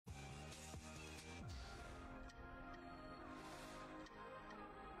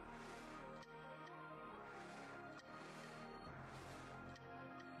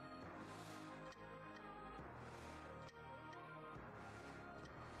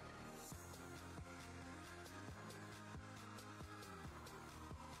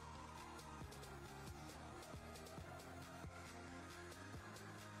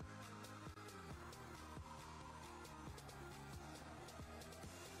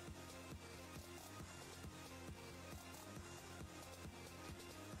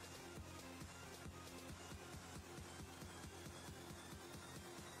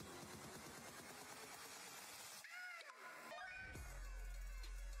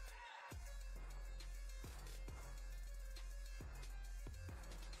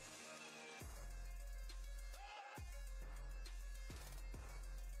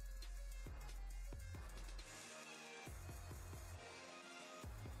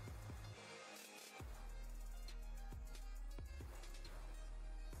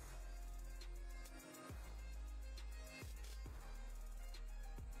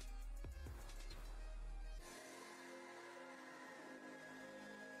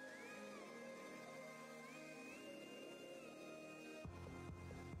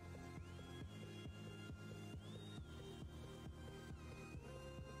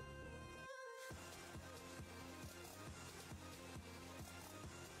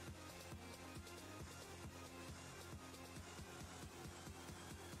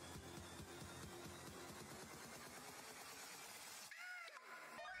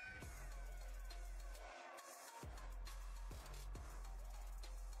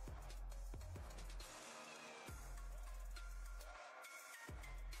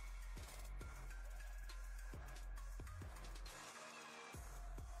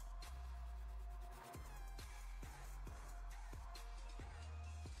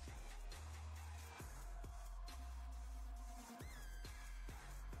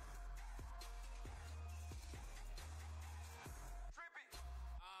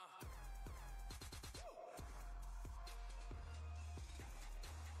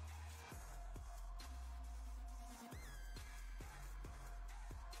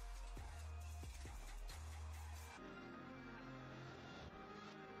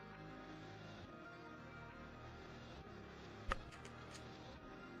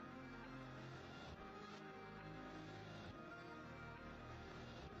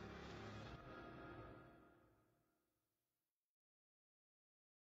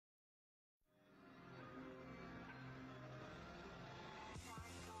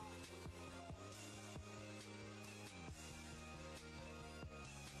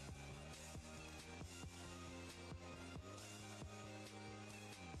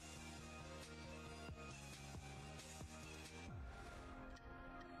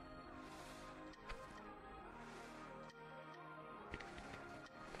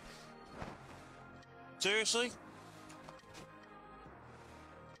Seriously?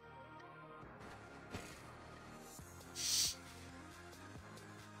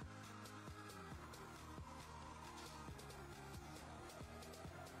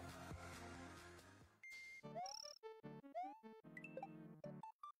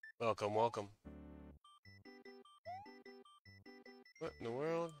 Welcome, welcome. What in the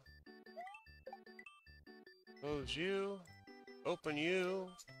world? Close you. Open you.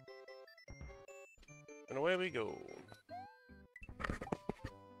 And away we go.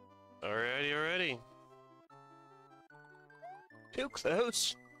 Alrighty, alrighty. Too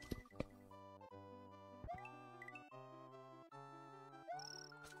close.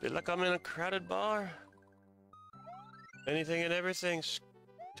 Feel like I'm in a crowded bar. Anything and everything's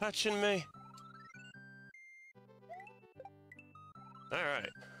touching me. Alright.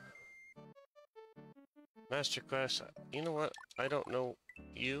 Master Quest. You know what? I don't know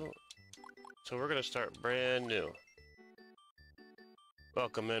you. So we're gonna start brand new.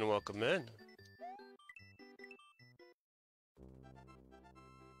 Welcome in, welcome in.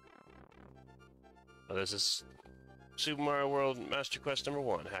 Well, this is Super Mario World Master Quest number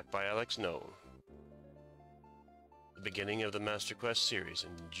 1, hacked by Alex No. The beginning of the Master Quest series.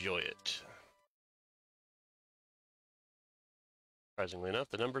 Enjoy it. Surprisingly enough,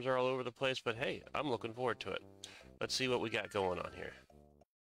 the numbers are all over the place, but hey, I'm looking forward to it. Let's see what we got going on here.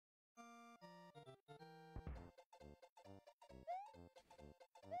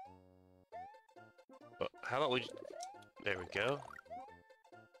 Well, how about we... There we go.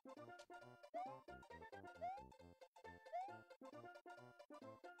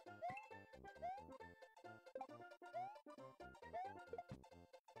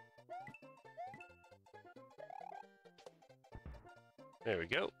 There we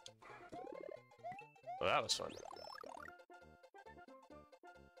go. Well, that was fun.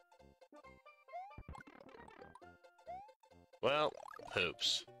 Well,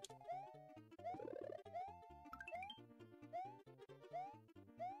 poops.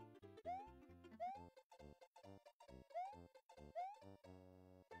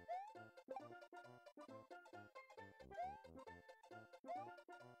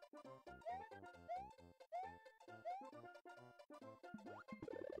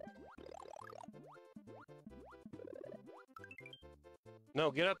 No,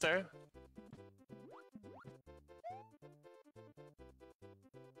 get up there.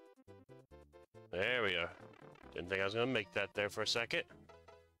 There we are. Didn't think I was gonna make that there for a second.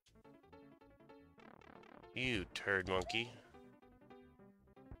 You turd monkey.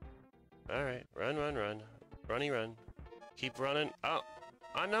 Alright, run, run, run. Runny, run. Keep running. Oh,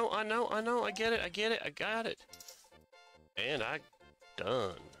 I know, I get it, I got it. And I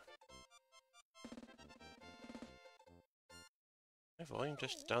done. My volume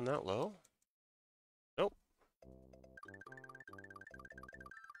just down that low? Nope.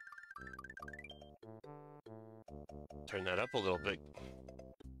 Turn that up a little bit.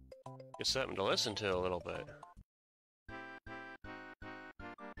 Get something to listen to a little bit.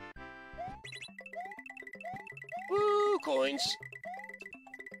 Woo, coins!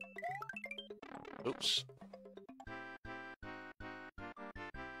 Oops.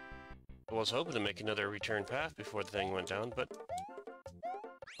 I was hoping to make another return path before the thing went down, but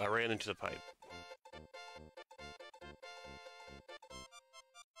I ran into the pipe.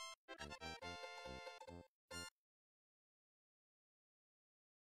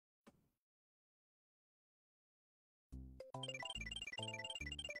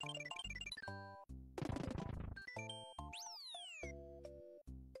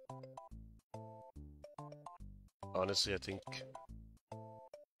 Honestly, I think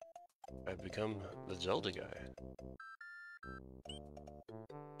I've become the Zelda guy.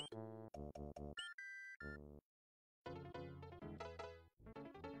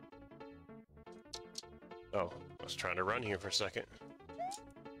 Oh, I was trying to run here for a second.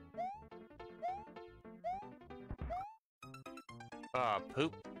 Ah,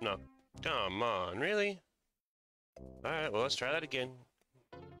 poop. No. Come on, really? Alright, well, let's try that again.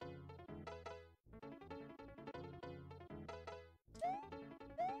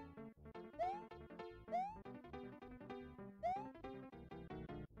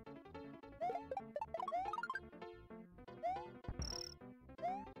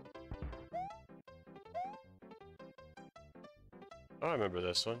 Oh, I remember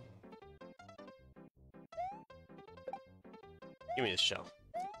this one. Give me this shell.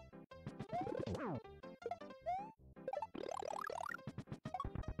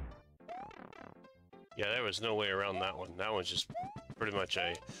 Yeah, there was no way around that one. That one's just pretty much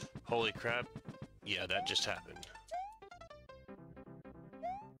a holy crap. Yeah, that just happened.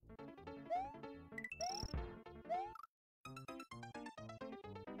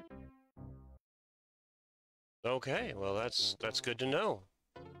 Okay, well that's good to know.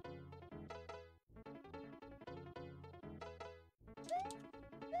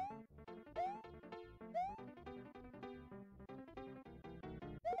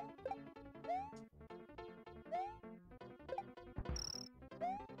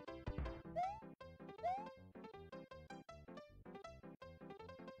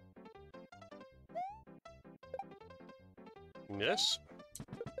 This.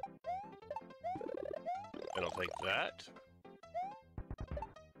 And I'll take that.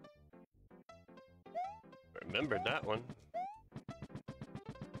 Remembered that one.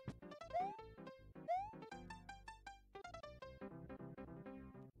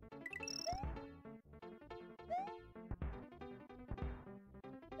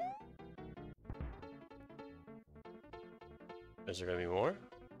 Is there gonna be more?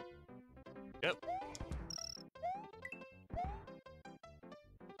 Yep.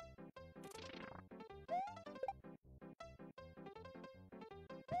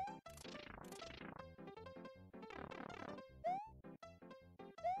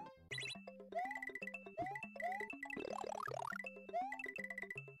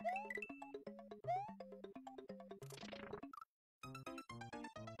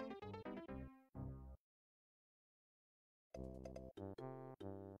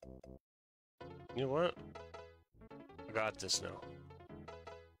 You know what? I got this now.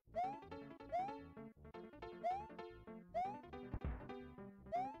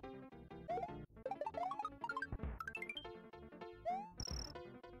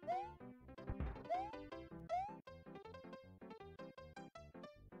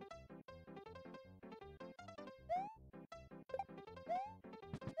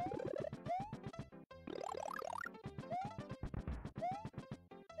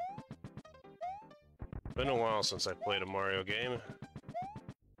 Been a while since I played a Mario game.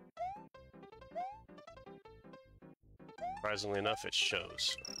 Surprisingly enough, it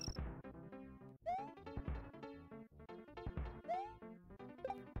shows.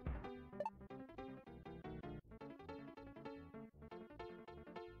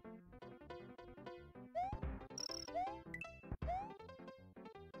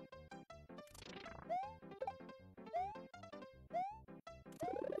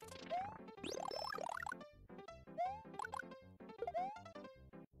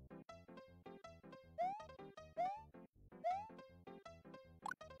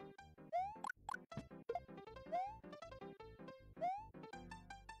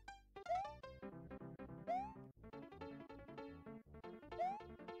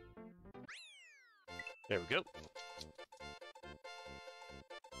 There we go.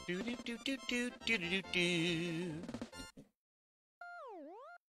 Do do do do do do do do.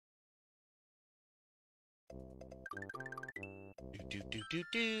 Do do do do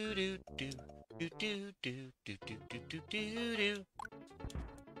do do do do do do do do do do.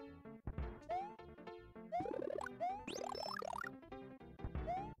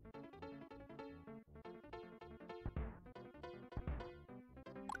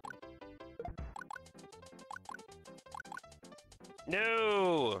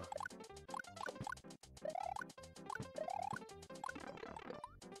 No!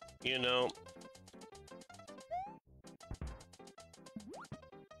 You know...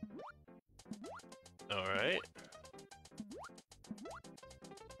 Alright.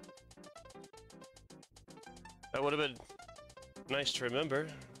 That would have been nice to remember.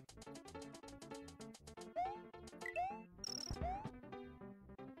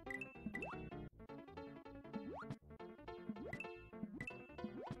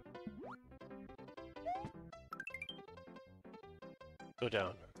 Go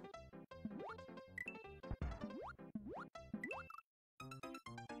down.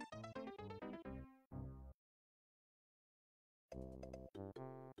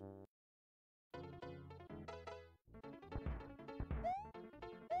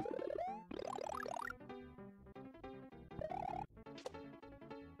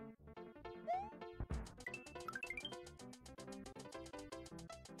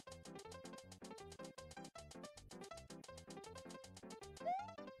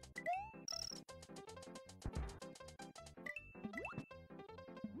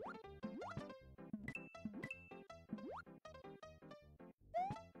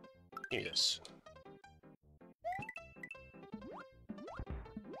 Yes.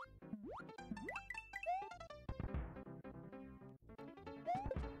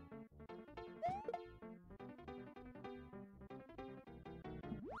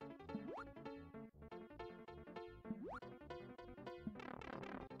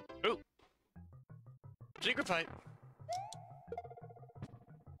 Oh! Secret pipe!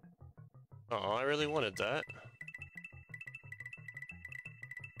 Oh, I really wanted that.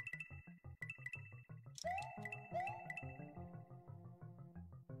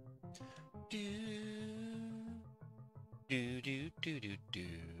 Do.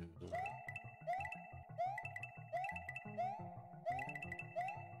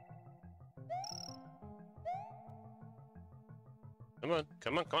 Come on,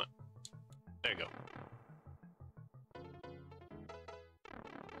 come on, come on. There you go.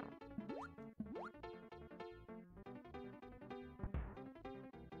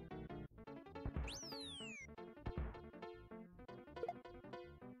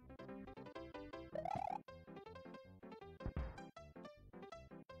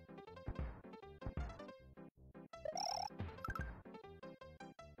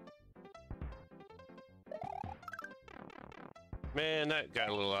 Man, that got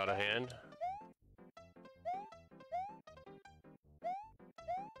a little out of hand.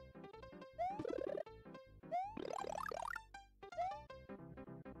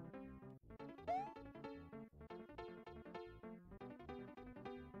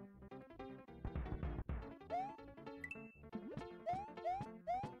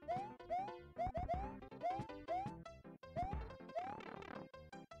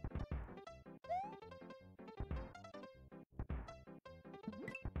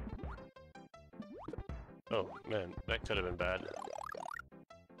 Oh, man, that could have been bad.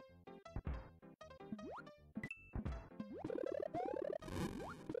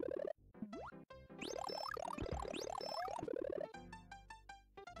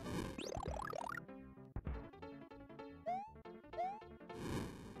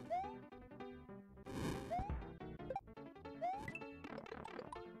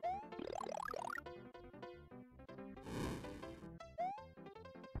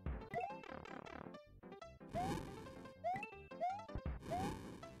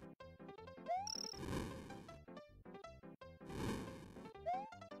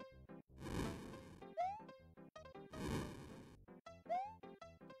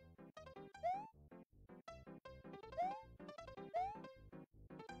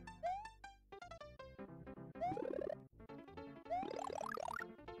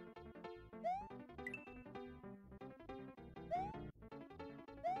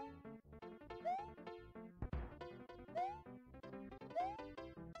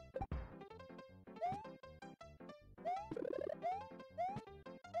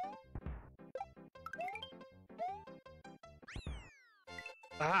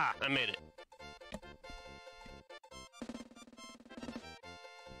 Aha! I made it.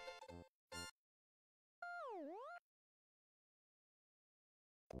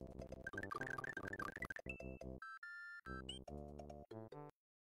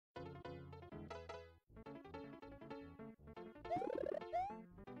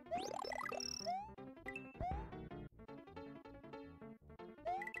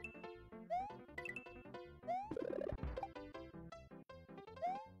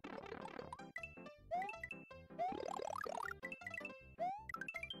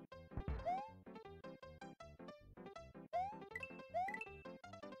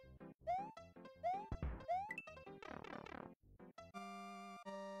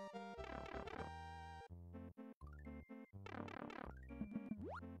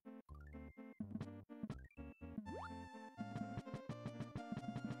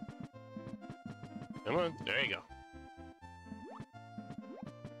 Come on, there you go.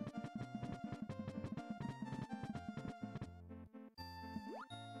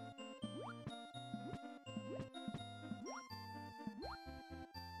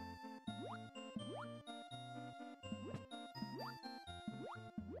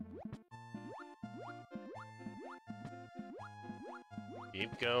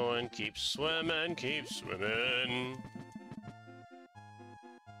 Keep going, keep swimming, keep swimming.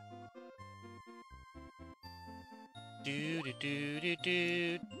 Do do do do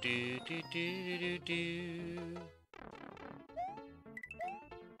do do do do do do.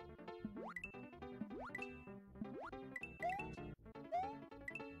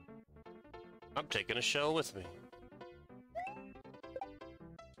 I'm taking a shell with me.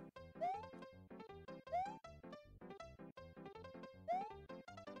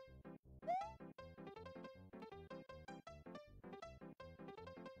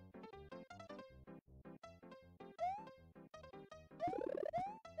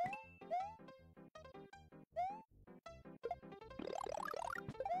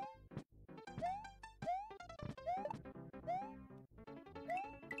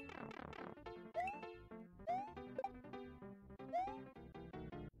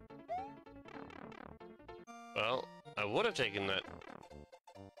 Well, I would have taken that.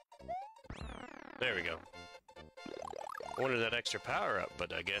 There we go. I wanted that extra power up,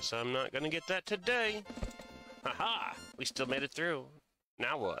 but I guess I'm not gonna get that today. Haha! We still made it through.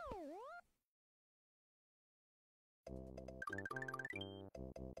 Now what?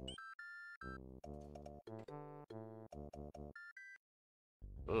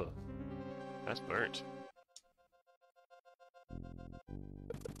 Ugh. That's burnt.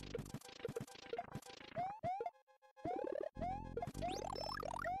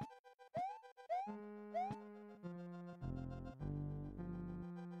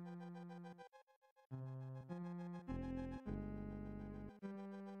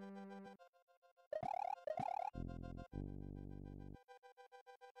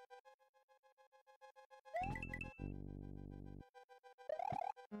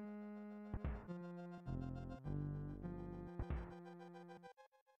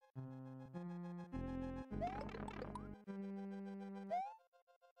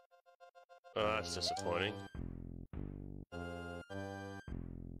 Oh, that's disappointing.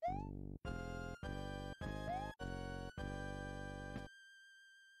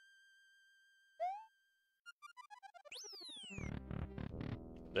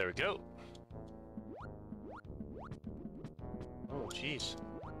 There we go. Oh, jeez.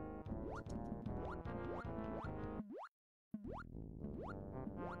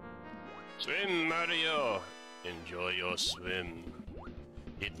 Swim, Mario! Enjoy your swim.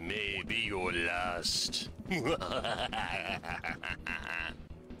 It may be your last.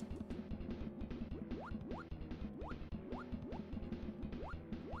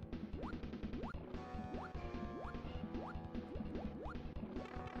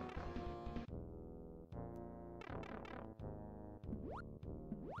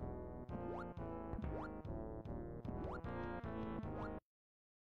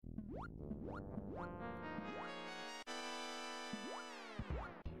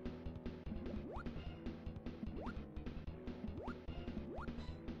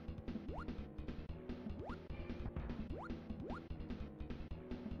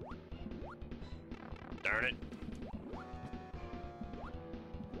 Darn it.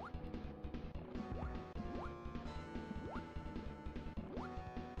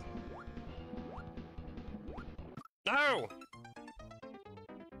 No!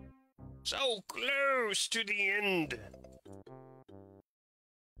 So close to the end.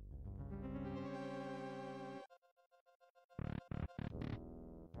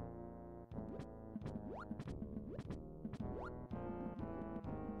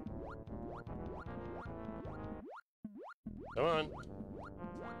 Come on.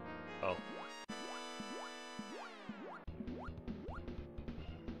 Oh.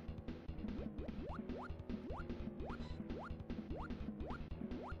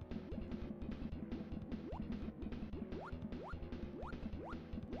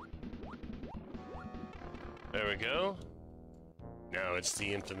 There we go. Now it's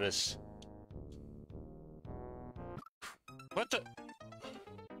the infamous... What the...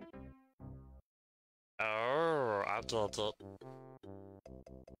 Oh, I thought that...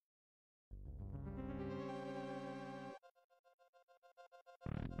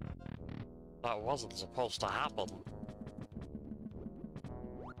 That wasn't supposed to happen.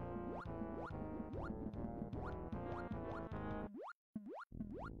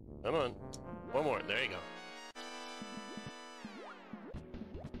 Come on. One more. There you go.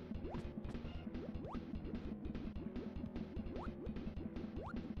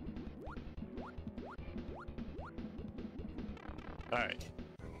 Alright.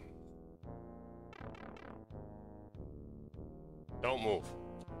 Don't move.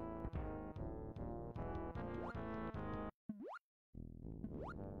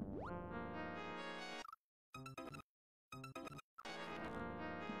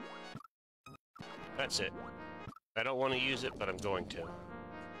 That's it. I don't want to use it, but I'm going to.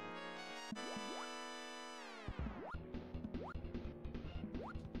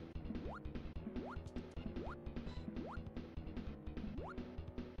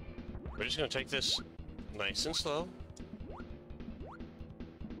 We're just going to take this nice and slow.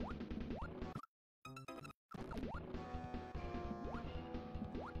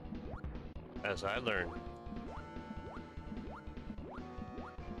 As I learn.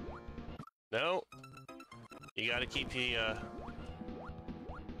 No. You gotta keep the,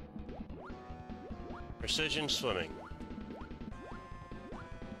 precision swimming.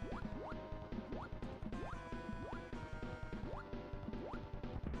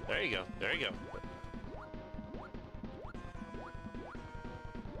 There you go. There you go.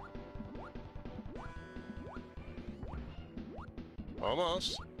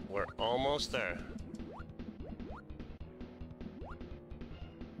 Almost. We're almost there.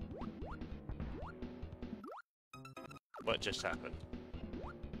 But What just happened?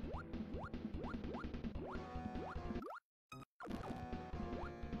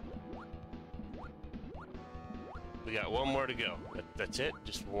 We got one more to go. That's it.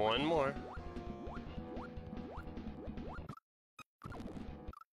 Just one more.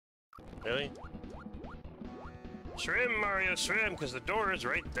 Really? Swim, Mario, swim, because the door is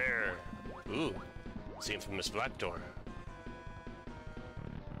right there. Ooh, seen from this black door.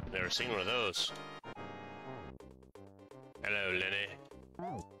 Never seen one of those. Hello, Lenny.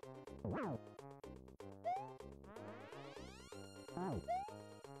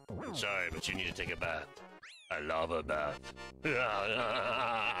 I'm sorry, but you need to take a bath. A lava bath.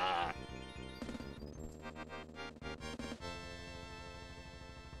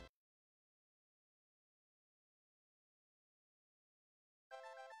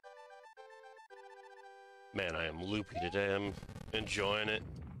 Man, I am loopy today. I'm enjoying it.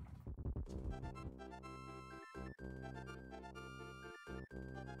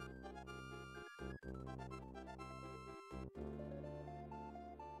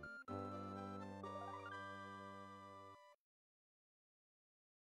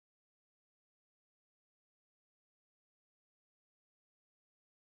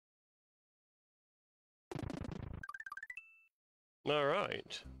 All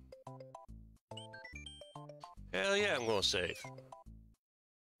right. Hell yeah, I'm gonna save.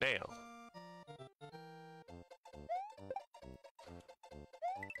 Now.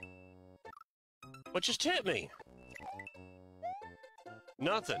 What just hit me?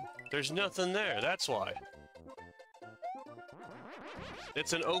 Nothing. There's nothing there, that's why.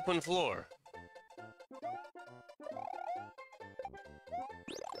 It's an open floor.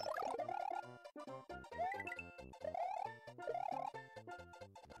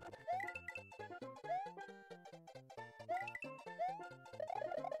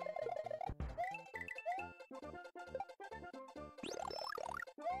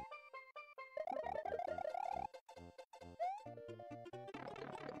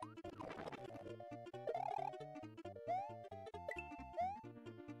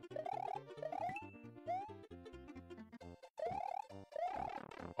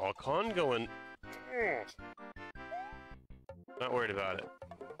 Oh, con going. Not worried about it.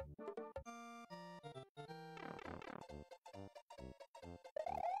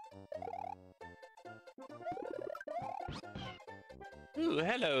 Ooh,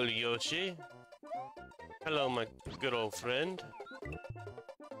 hello, Yoshi. Hello, my good old friend.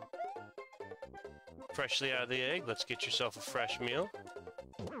 Freshly out of the egg, let's get yourself a fresh meal.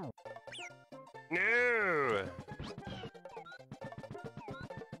 No!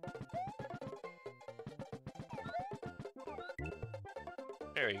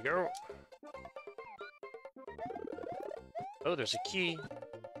 There you go. Oh, there's a key.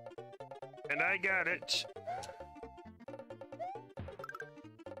 And I got it.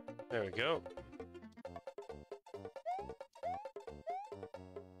 There we go.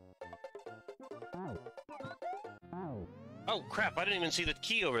 Oh crap, I didn't even see the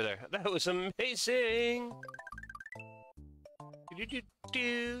key over there. That was amazing!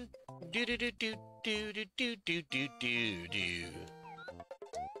 Do-do-do-do. Do-do-do-do-do-do-do-do-do-do.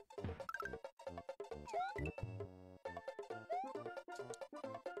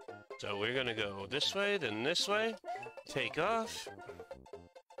 So we're gonna go this way, then this way. Take off.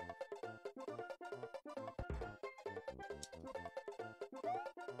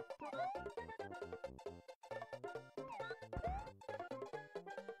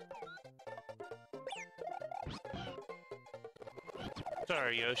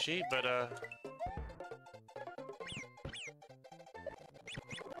 Sorry, Yoshi, but,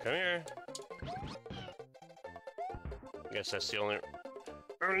 come here. I guess that's the only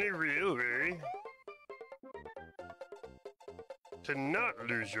real way to not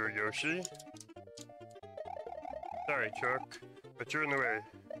lose your Yoshi. Sorry, Chuck, but you're in the way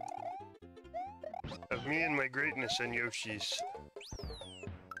of me and my greatness and Yoshi's.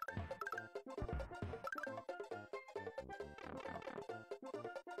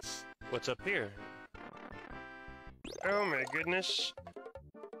 What's up here? Oh my goodness.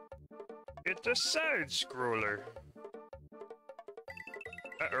 It's a side scroller.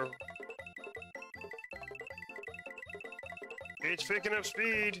 Uh-oh. It's picking up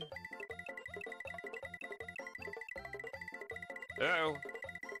speed. Uh-oh.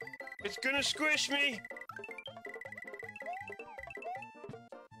 It's gonna squish me.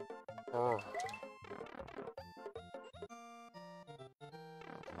 Oh.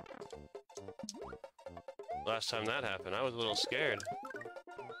 Last time that happened, I was a little scared.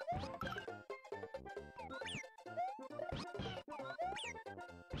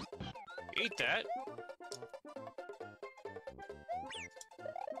 Eat that.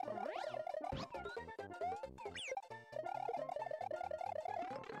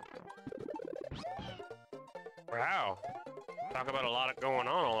 Wow. Talk about a lot going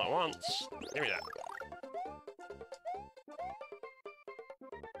on all at once. Give me that.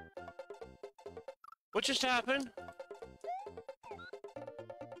 What just happened?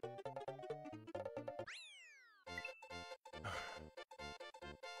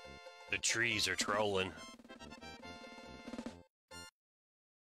 The trees are trolling.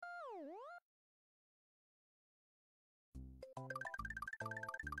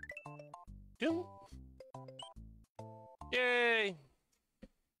 Doom. Yay!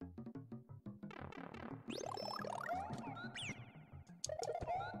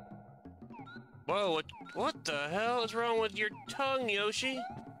 Whoa, what the hell is wrong with your tongue, Yoshi?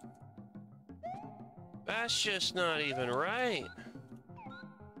 That's just not even right.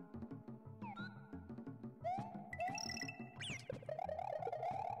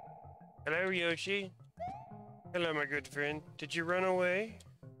 Hello, Yoshi. Hello, my good friend. Did you run away?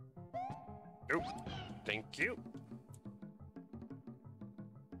 Nope. Thank you.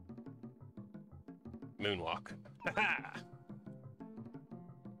 Moonwalk. Haha!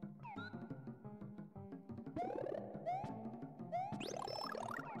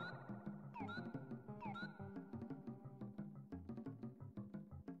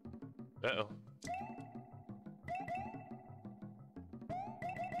 Uh-oh.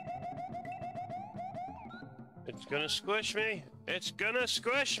 It's gonna squish me! It's gonna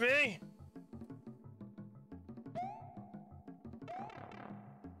squish me!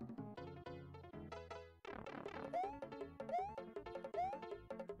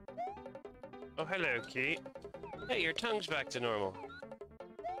 Oh, hello, Kate. Hey, your tongue's back to normal.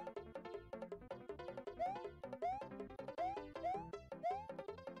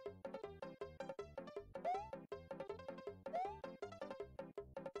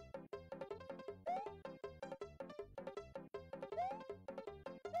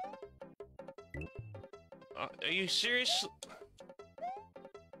 Are you serious?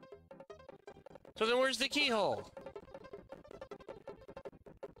 So then where's the keyhole?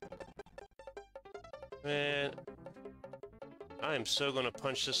 Man, I am so gonna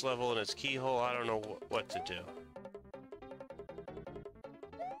punch this level in its keyhole, I don't know what to do.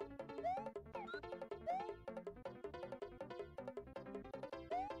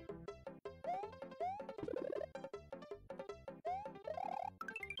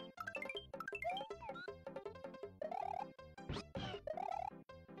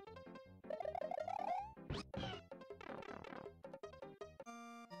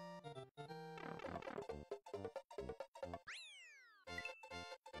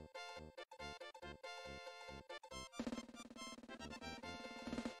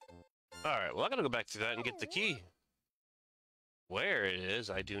 Alright, well I gotta go back through that and get the key. Where it is,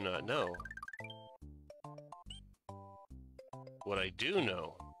 I do not know. What I do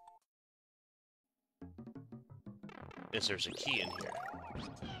know is there's a key in here.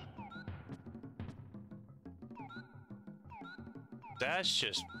 That's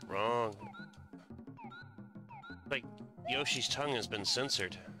just wrong. Like, Yoshi's tongue has been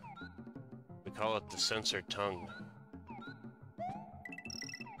censored. We call it the censored tongue.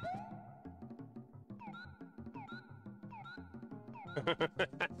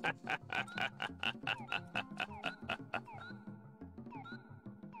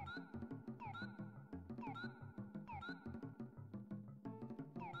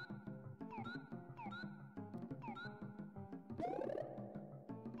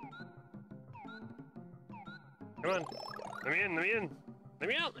 Come on. Let me in, let me in. Let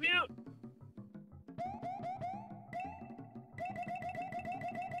me out, let me out.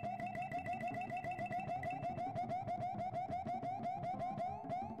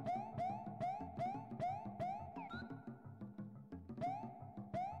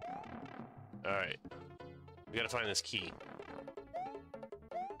 Alright. We gotta find this key.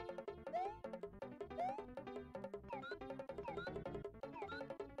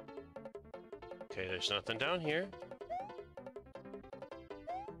 Okay, there's nothing down here.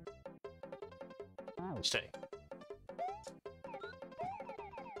 Stay.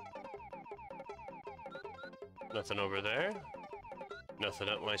 Nothing over there. Nothing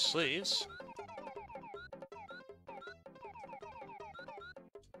up my sleeves.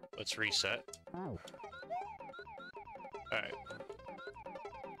 Let's reset. Alright.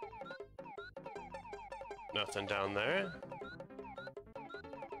 Nothing down there.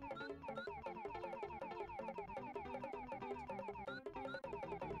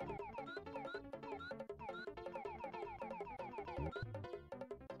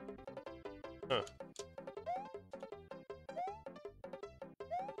 Huh.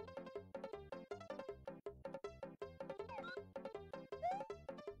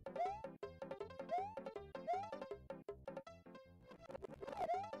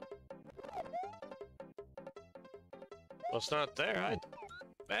 Well, it's not there.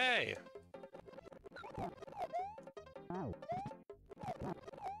 Hey!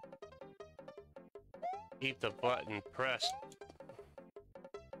 Keep the button pressed.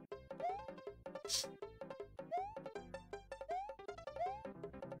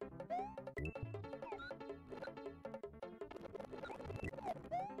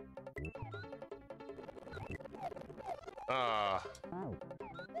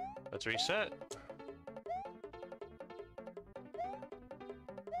 Let's reset.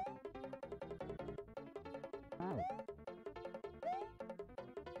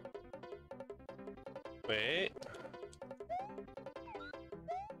 Wait.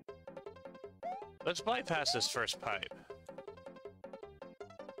 Let's bypass this first pipe.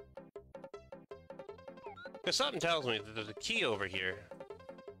 Because something tells me that there's a key over here.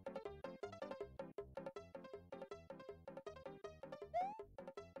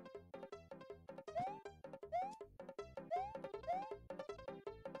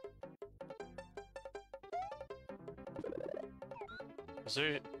 Is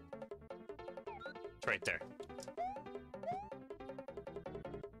there... It's right there.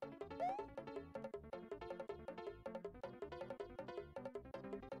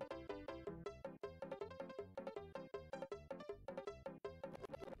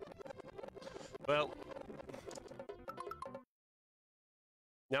 Well,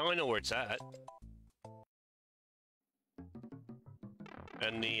 now I know where it's at.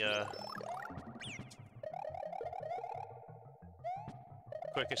 And the,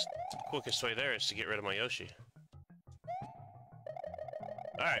 quickest way there is to get rid of my Yoshi.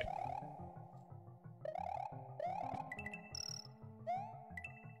 Alright.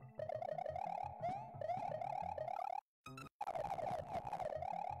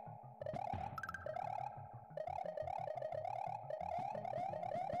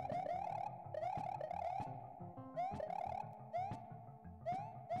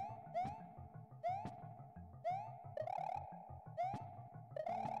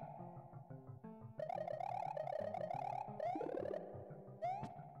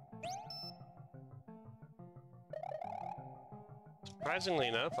 Surprisingly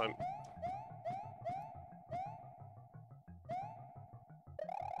enough, I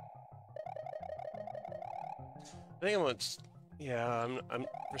think I'm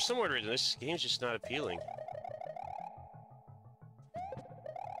for some weird reason, this game's just not appealing.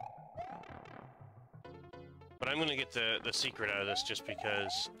 But I'm gonna get the secret out of this just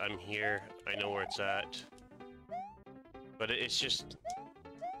because I'm here, I know where it's at. But it's just...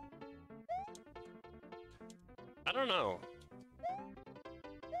 I don't know.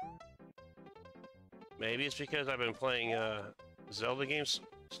 Maybe it's because I've been playing Zelda games.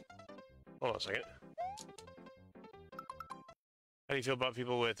 Hold on a second. How do you feel about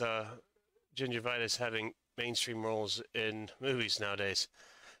people with gingivitis having mainstream roles in movies nowadays?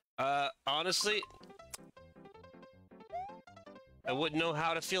 Honestly, I wouldn't know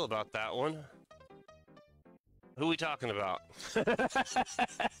how to feel about that one. Who are we talking about?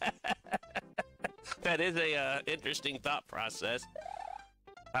 That is a interesting thought process.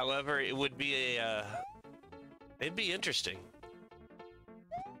 However, it would be it'd be interesting.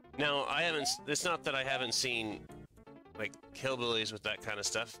 Now, it's not that I haven't seen, like, hillbillies with that kind of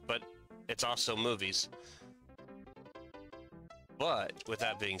stuff, but it's also movies. But, with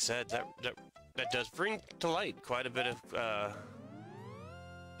that being said, that does bring to light quite a bit of,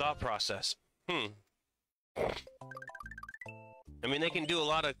 thought process. I mean, they can do a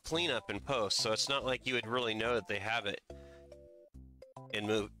lot of cleanup in post, so it's not like you would really know that they have it in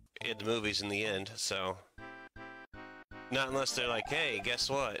the movies in the end, so... Not unless they're like, hey, guess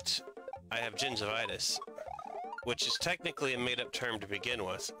what? I have gingivitis. Which is technically a made-up term to begin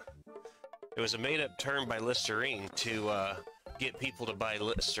with. It was a made-up term by Listerine to get people to buy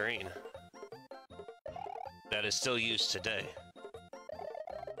Listerine. That is still used today.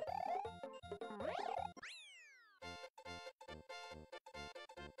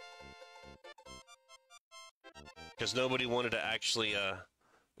 Because nobody wanted to actually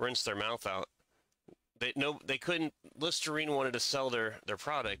rinse their mouth out. They couldn't. Listerine wanted to sell their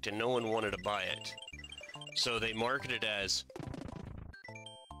product, and no one wanted to buy it. So they marketed as,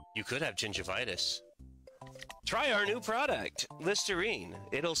 you could have gingivitis. Try our new product, Listerine.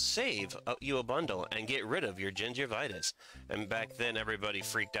 It'll save you a bundle and get rid of your gingivitis. And back then, everybody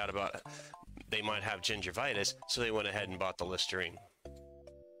freaked out about they might have gingivitis, so they went ahead and bought the Listerine.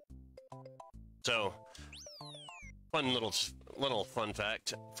 So, fun little fun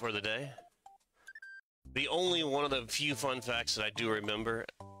fact for the day. The only one of the few fun facts that I do remember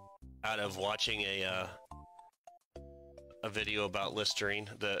out of watching a video about Listerine,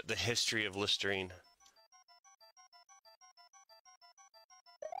 the history of Listerine.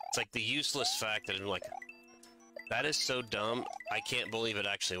 It's like the useless fact that I'm like, that is so dumb, I can't believe it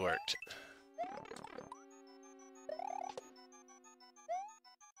actually worked.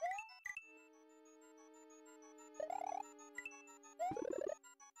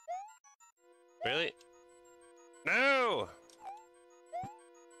 Really? No!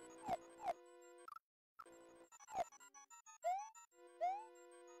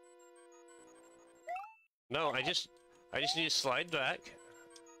 No, I just need to slide back.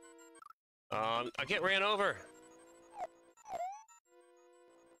 I get ran over.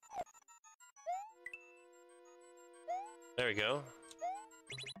 There we go.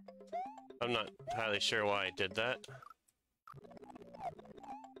 I'm not entirely sure why I did that.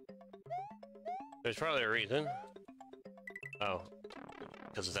 There's probably a reason. Oh,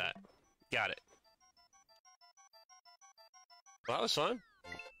 because of that. Got it. Well, that was fun.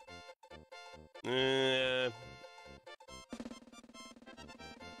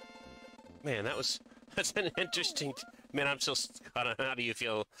 Man, that's an interesting... Man, I'm still caught on how do you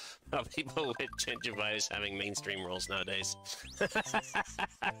feel about people with gingivitis having mainstream roles nowadays?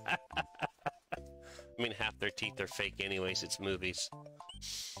 I mean, half their teeth are fake anyways, it's movies.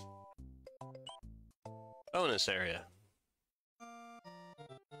 Bonus area.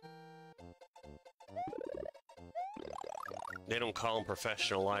 They don't call them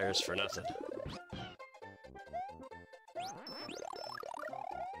professional liars for nothing.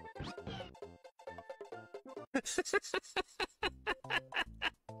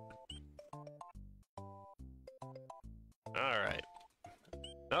 Alright.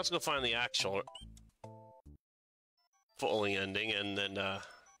 Now let's go find the actual fully ending, and then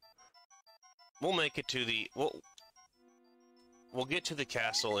we'll make it to the we'll get to the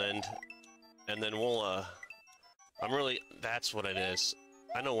castle end, and then we'll that's what it is.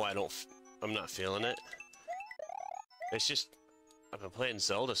 I know why I'm not feeling it. It's just I've been playing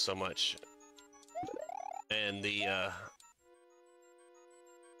Zelda so much, and the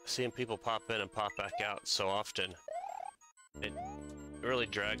seeing people pop in and pop back out so often, it really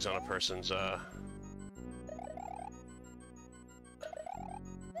drags on a person's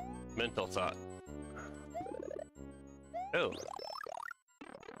mental thought. Oh,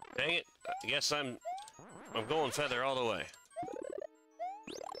 dang it! I guess I'm going feather all the way.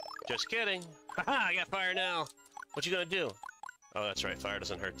 Just kidding. Haha! I got fire now. What you gonna do? Oh, that's right. Fire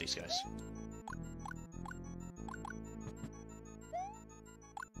doesn't hurt these guys.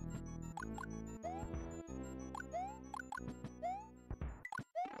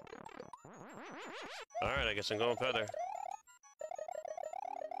 Alright, I guess I'm going feather.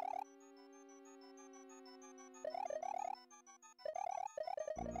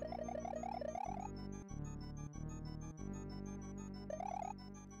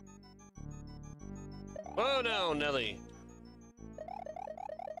 Oh no, Nelly!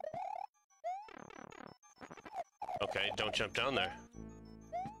 Okay, don't jump down there.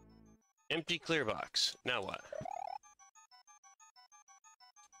 Empty clear box. Now what?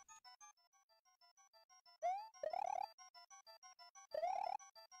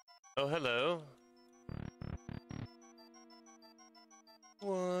 Oh, hello.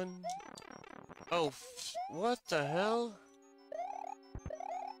 One. Oh, what the hell?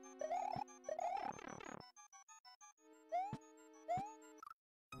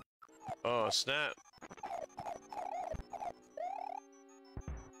 Oh, snap.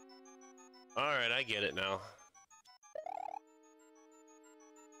 Alright, I get it now.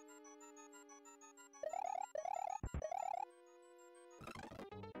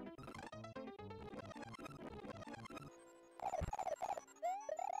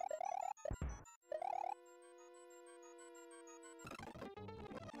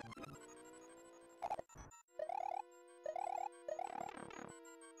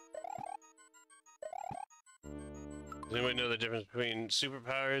 Does anybody know the difference between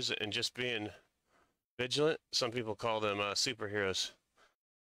superpowers and just being vigilant? Some people call them superheroes.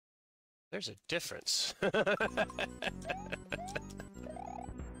 There's a difference.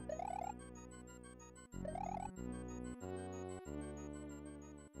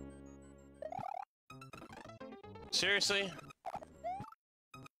 Seriously?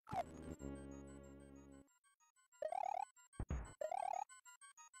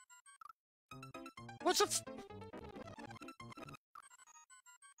 What's the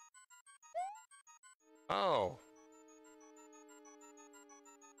Oh.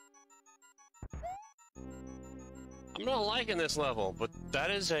 I'm not liking this level, but that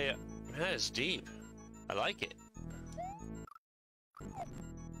is deep. I like it.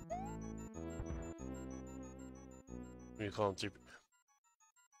 What do you call them?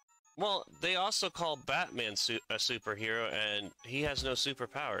 Well, they also call Batman a superhero, and he has no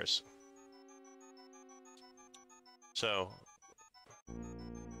superpowers. So...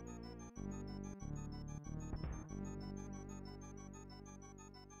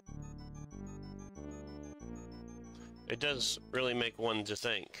 it does really make one to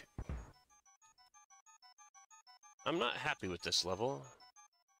think. I'm not happy with this level.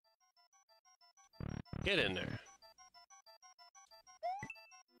 Get in there.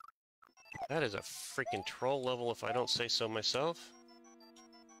 That is a freaking troll level if I don't say so myself.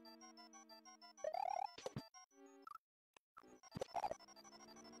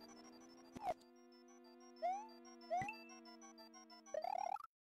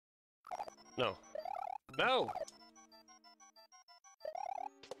 No. No!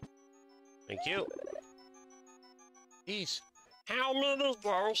 Thank you. Jeez. How many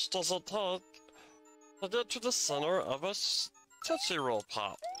years does it take to get to the center of a Tootsie Roll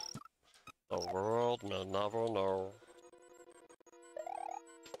Pop? The world may never know.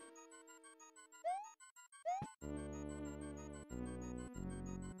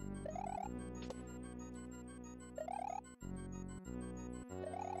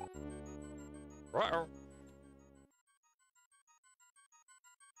 Uh-oh.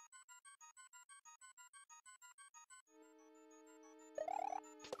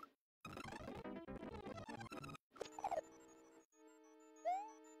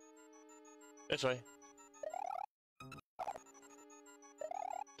 This way.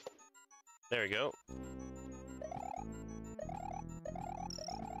 There we go.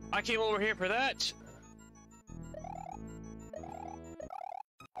 I came over here for that!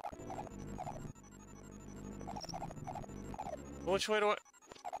 Which way do I...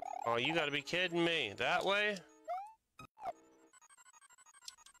 oh, you gotta be kidding me. That way?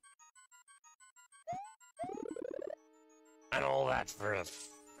 And all that for a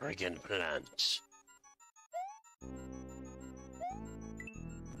friggin' plant.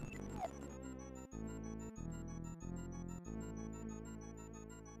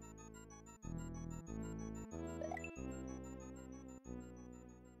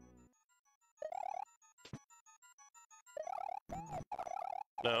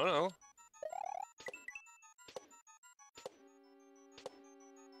 No, no.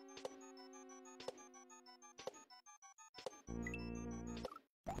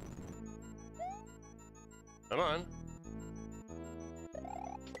 Come on.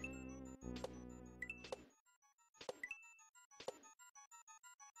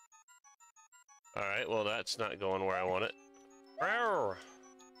 Alright, well that's not going where I want it. Rawr.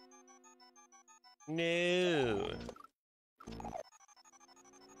 No.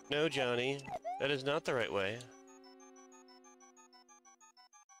 No, Johnny. That is not the right way.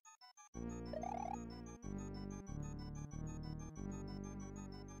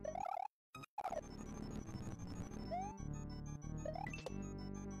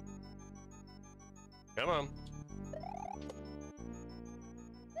 Come on.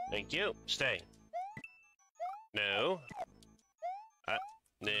 Thank you. Stay. No.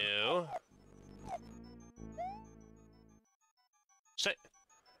 No. Stay.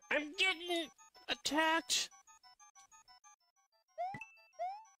 I'm getting attacked.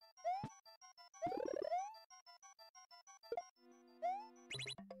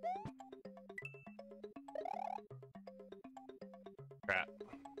 Crap.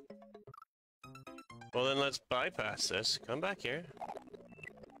 Well, then let's bypass this. Come back here.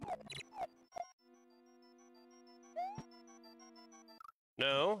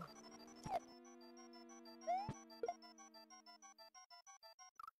 No.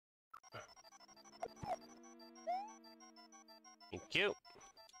 Thank you.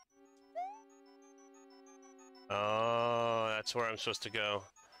 Oh, that's where I'm supposed to go.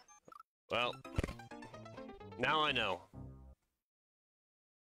 Well, now I know.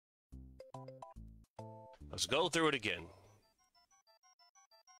 Let's go through it again.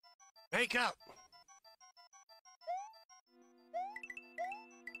 Wake up!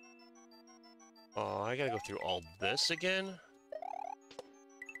 Oh, I gotta go through all this again?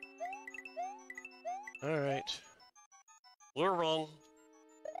 Alright. We're wrong.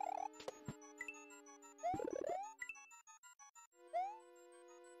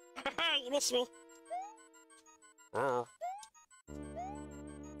 Haha, you missed me.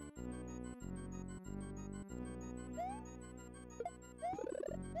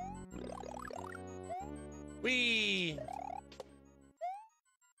 Whee!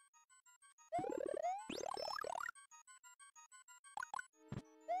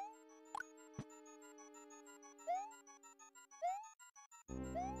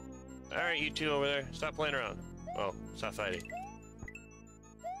 Alright, you two over there. Stop playing around. Oh, stop fighting.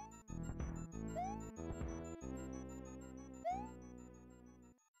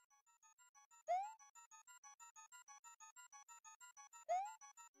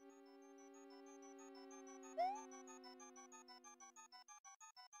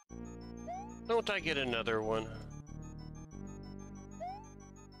 Don't I get another one?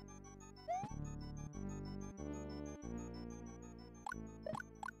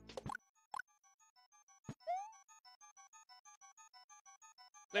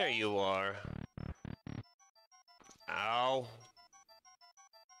 There you are. Ow.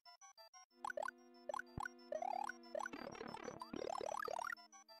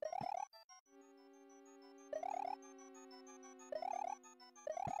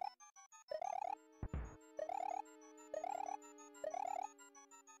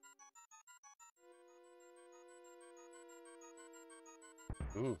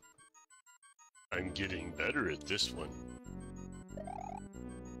 Ooh. I'm getting better at this one.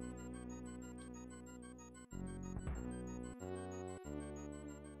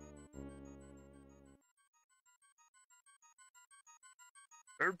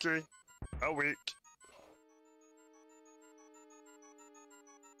 Okay, I'll wait.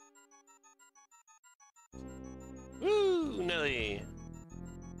 Woo, Nelly!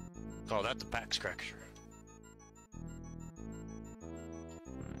 Call that the PAX Crasher.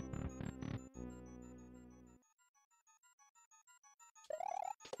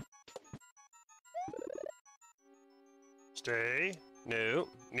 Stay. Nope,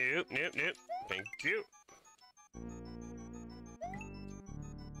 nope, nope, nope. Thank you.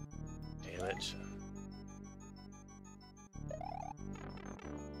 Damn it.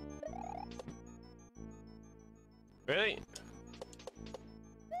 Really?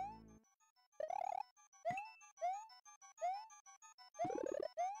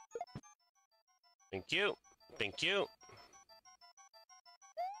 Thank you. Thank you.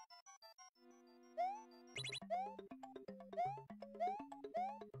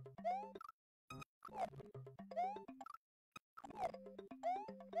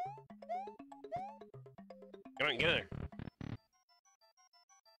 Come on, get there.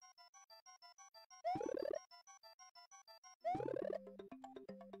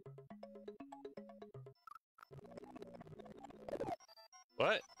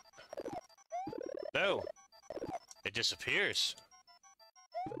 What? No. It disappears.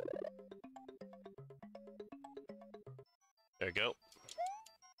 There we go.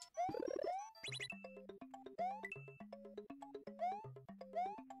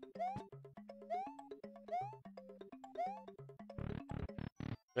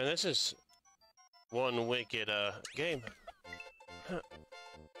 Man, this is one wicked, game. Huh.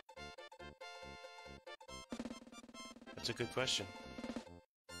 That's a good question.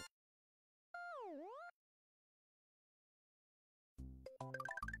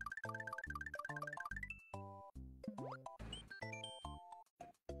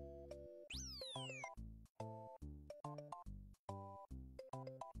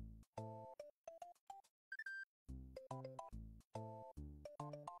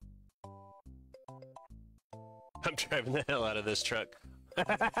 I'm driving the hell out of this truck.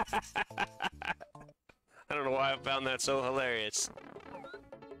 I don't know why I found that so hilarious.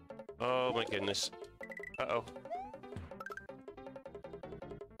 Oh my goodness. Uh-oh.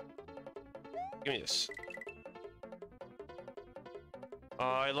 Give me this. Oh,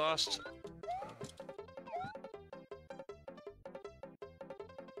 I lost.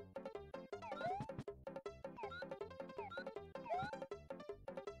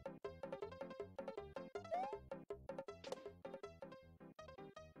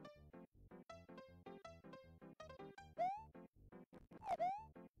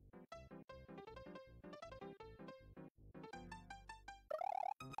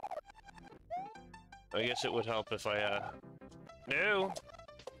 I guess it would help if I, No!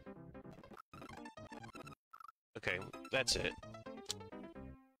 Okay, that's it.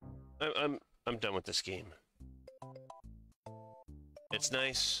 I'm done with this game. It's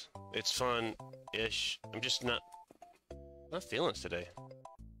nice. It's fun-ish. I'm just not feeling it today.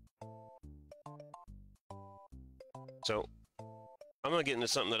 So, I'm gonna get into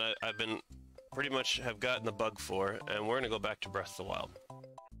something that I've been pretty much have gotten the bug for, and we're gonna go back to Breath of the Wild.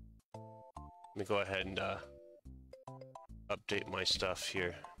 Let me go ahead and update my stuff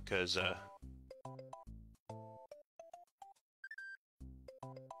here, because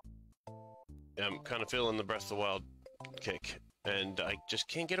I'm kind of feeling the Breath of the Wild kick, and I just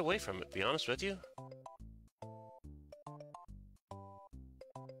can't get away from it, to be honest with you.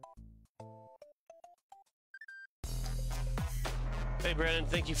 Hey Brandon,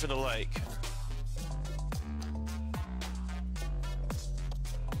 thank you for the like.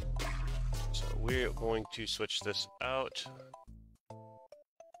 So we're going to switch this out.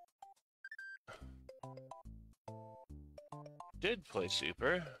 Did play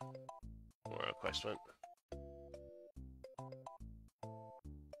Super. More quest went.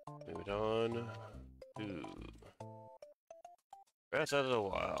 Move it On to Breath of the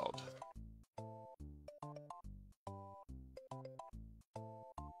Wild.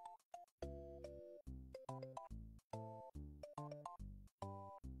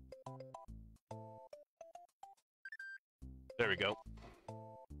 There we go.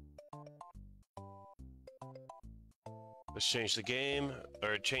 Let's change the game,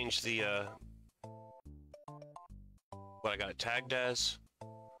 or change the, what I got it tagged as.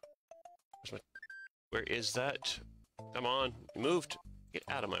 Where is that? Come on, you moved. Get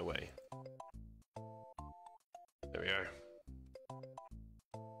out of my way. There we are.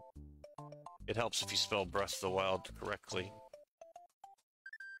 It helps if you spell Breath of the Wild correctly.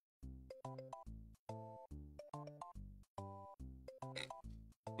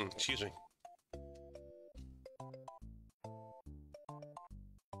 Excuse me.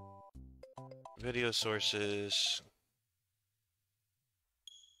 Video sources.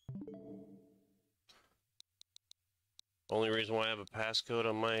 Only reason why I have a passcode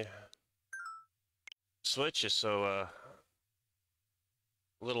on my Switch is so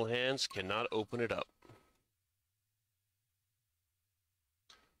little hands cannot open it up.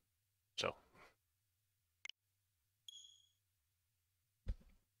 So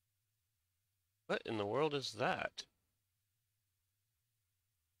what in the world is that?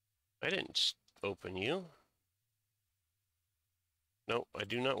 I didn't open you. No, I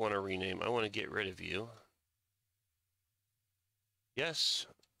do not want to rename. I want to get rid of you. Yes.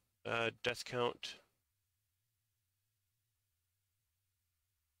 Death count.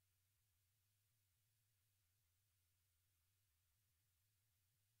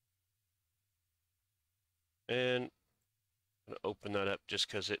 And I'm going to open that up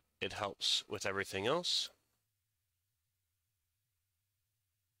just because it helps with everything else.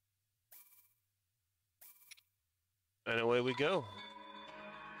 And away we go.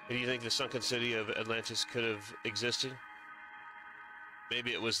 Do you think the sunken city of Atlantis could have existed?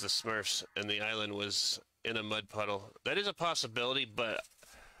 Maybe it was the Smurfs and the island was in a mud puddle. That is a possibility, but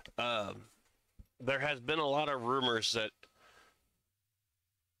there has been a lot of rumors that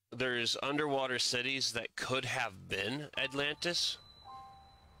there's underwater cities that could have been Atlantis.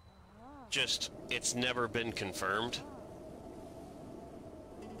 Just, it's never been confirmed.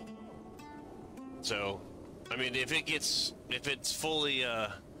 So, I mean, if it's fully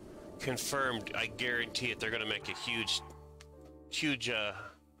confirmed, I guarantee it, they're going to make a huge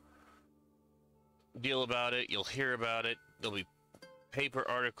deal about it. You'll hear about it. There'll be paper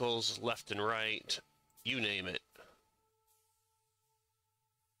articles left and right. You name it.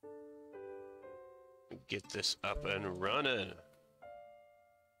 Get this up and running.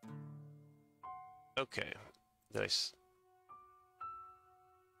 Okay. Nice.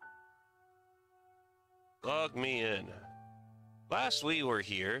 Log me in. Last we were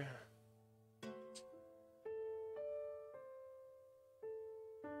here,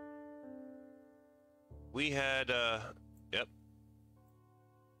 we had, yep.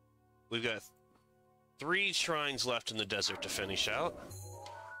 We've got 3 shrines left in the desert to finish out.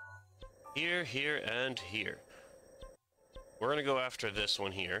 Here, here, and here. We're gonna go after this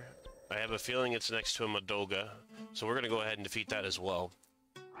one here. I have a feeling it's next to a Madolga, so we're gonna go ahead and defeat that as well.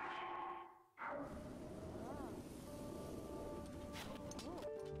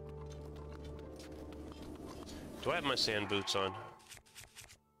 Do I have my sand boots on?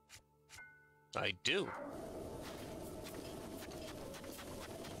 I do.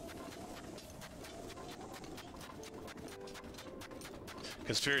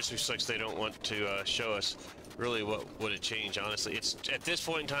 Conspiracy sucks they don't want to show us really what would it change, honestly. It's at this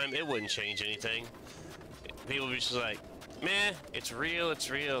point in time, it wouldn't change anything. People would be just like, meh, it's real, it's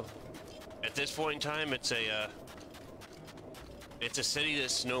real. At this point in time, it's a city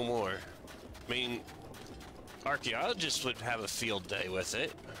that's no more. I mean, archaeologists would have a field day with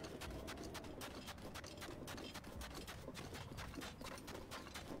it.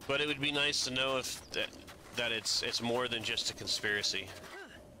 But it would be nice to know if that it's more than just a conspiracy.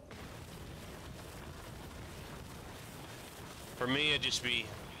 For me, it'd just be,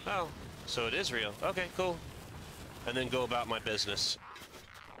 oh, so it is real. Okay, cool. And then go about my business.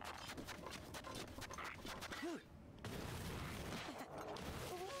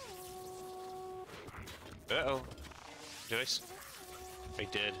 Uh-oh. I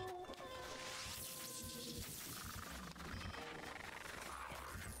did.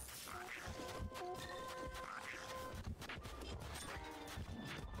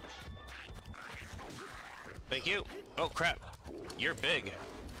 Thank you. Oh, crap. You're big.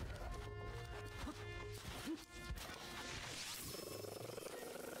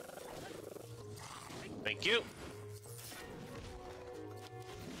 Thank you.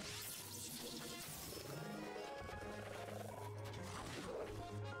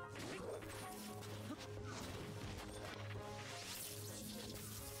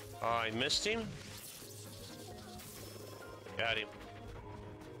 Oh, I missed him? Got him.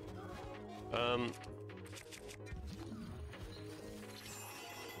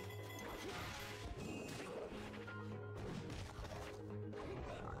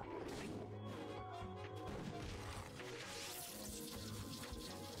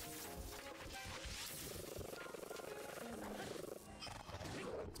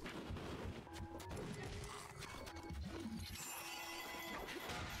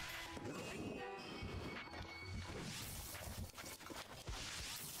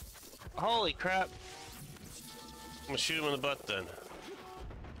 Holy crap! I'm gonna shoot him in the butt then.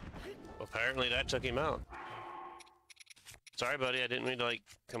 Apparently that took him out. Sorry, buddy, I didn't mean to, like,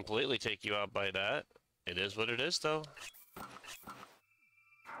 completely take you out by that. It is what it is, though.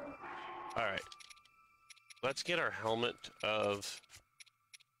 Alright. Let's get our helmet of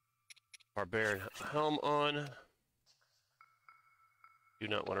Barbarian Helm on. Do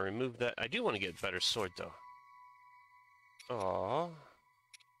not want to remove that. I do want to get a better sword, though. Aww.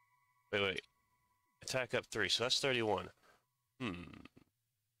 Wait. Attack up 3, so that's 31. I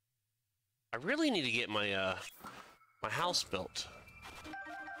really need to get my, my house built.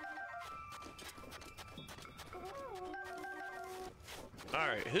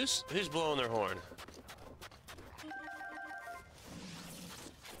 Alright, who's blowing their horn?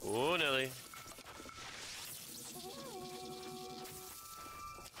 Oh, Nelly.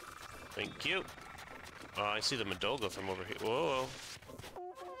 Thank you. Oh, I see the Madoga from over here. Whoa.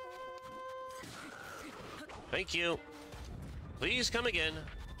 Thank you. Please come again.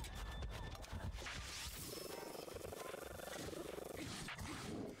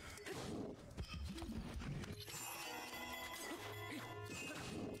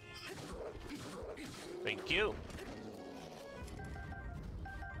 Thank you.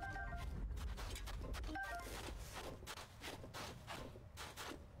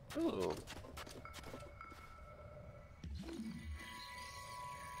 Ooh.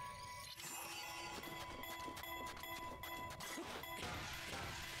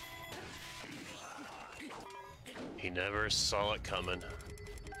 He never saw it coming.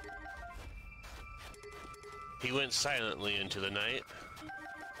 He went silently into the night.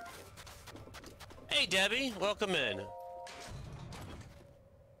 Hey, Debbie, welcome in.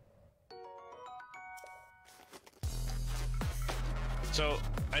 So,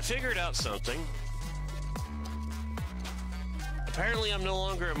 I figured out something. Apparently, I'm no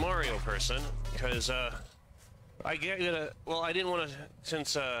longer a Mario person, because, I didn't want to,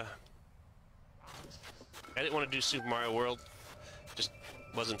 since, I didn't want to do Super Mario World. Just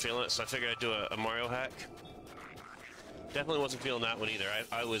wasn't feeling it, so I figured I'd do a Mario hack. Definitely wasn't feeling that one either.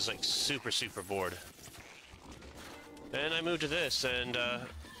 I was, like, super bored. And I moved to this, and,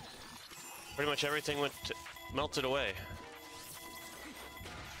 pretty much everything melted away.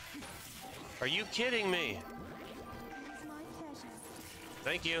 Are you kidding me?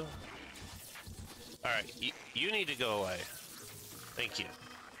 Thank you. Alright, you need to go away. Thank you.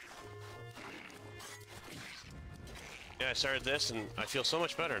 Yeah, I started this, and I feel so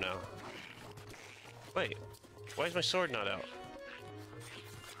much better now. Wait, why is my sword not out?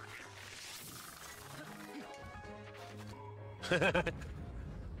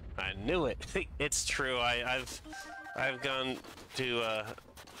 I knew it. It's true. I've gone to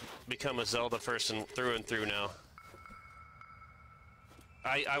become a Zelda person through and through now.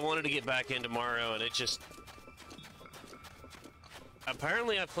 I wanted to get back into Mario, and it just...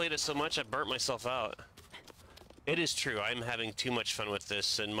 Apparently I played it so much I burnt myself out. It is true. I'm having too much fun with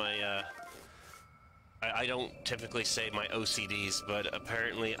this, and my, I don't typically say my OCDs, but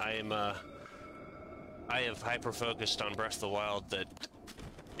apparently I have hyper-focused on Breath of the Wild that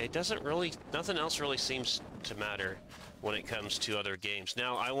it doesn't really... Nothing else really seems to matter when it comes to other games.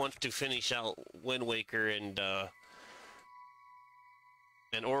 Now, I want to finish out Wind Waker and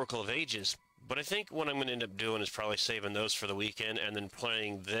Oracle of Ages, but I think what I'm going to end up doing is probably saving those for the weekend and then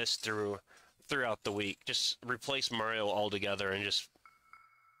playing this throughout the week. Just replace Mario altogether and just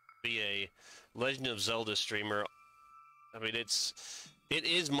be a Legend of Zelda streamer. I mean, it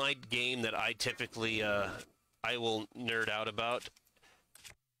is my game that I typically I will nerd out about.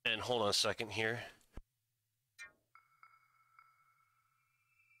 And hold on a second here.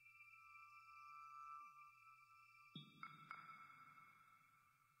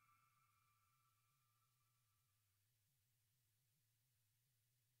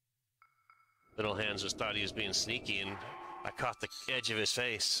 Little Hands just thought he was being sneaky, and I caught the edge of his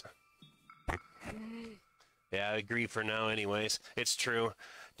face. Yeah, I agree for now anyways. It's true.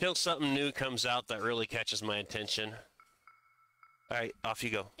 Till something new comes out that really catches my attention. Alright, off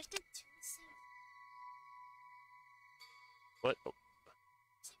you go. What?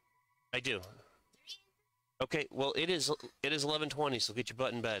 I do. Okay, well, it is 11:20, so get your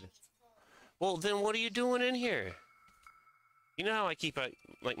butt in bed. Well, then what are you doing in here? You know how I keep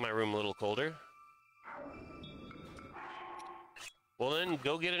like my room a little colder? Well, then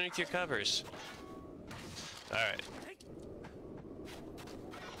go get underneath your covers. All right.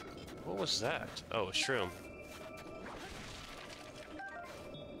 What was that? Oh, a shroom.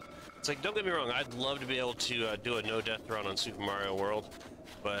 It's like, don't get me wrong, I'd love to be able to do a no-death run on Super Mario World,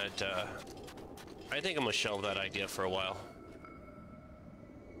 but I think I'm gonna shelve that idea for a while.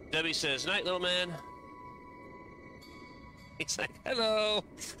 Debbie says, "Night, little man." He's like, "Hello."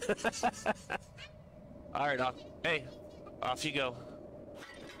 All right, hey, off you go.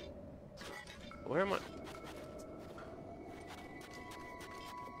 Where am I?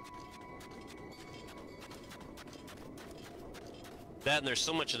 That, and there's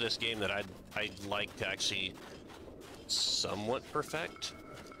so much of this game that I'd like to actually somewhat perfect.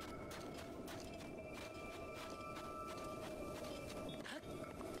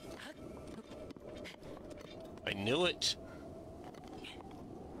 I knew it.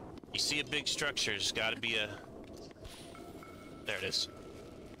 You see a big structure, there's got to be a... There it is.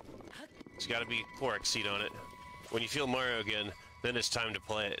 There's got to be a Korok seed on it. When you feel Mario again, then it's time to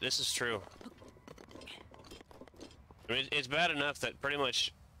play it. This is true. I mean, it's bad enough that pretty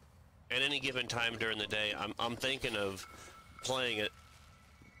much at any given time during the day, I'm thinking of playing it,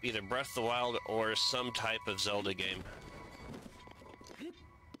 either Breath of the Wild or some type of Zelda game.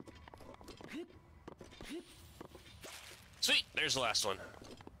 Sweet, there's the last one.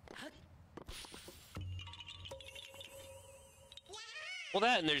 Well,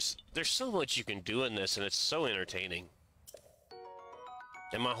 that, and there's so much you can do in this, and it's so entertaining.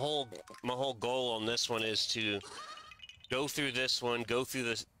 And my whole goal on this one is to go through this one, go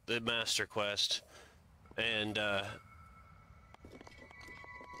through the Master Quest, and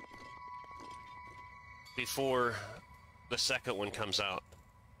before the second one comes out.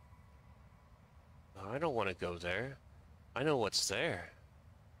 Oh, I don't want to go there. I know what's there.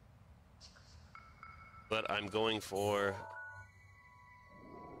 But I'm going for...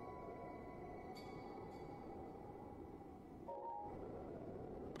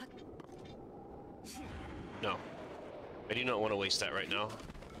 No. I do not want to waste that right now.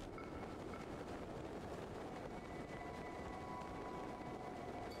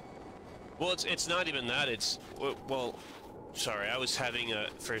 Well, it's not even that, it's... Well, sorry, I was having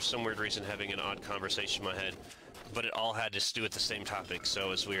for some weird reason, having an odd conversation in my head. But it all had to do with the same topic,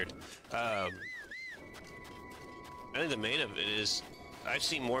 so it's weird. I think the main of it is, I've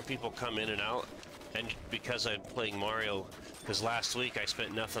seen more people come in and out, and because I'm playing Mario, because last week I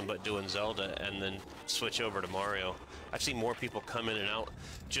spent nothing but doing Zelda and then switch over to Mario. I've seen more people come in and out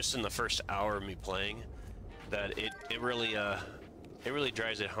just in the first hour of me playing, that it really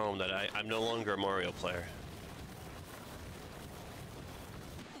drives it home that I'm no longer a Mario player.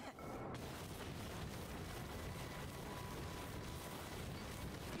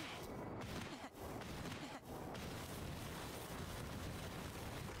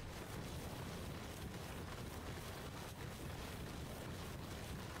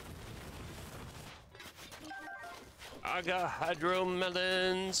 I got hydro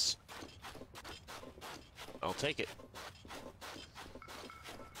melons. I'll take it.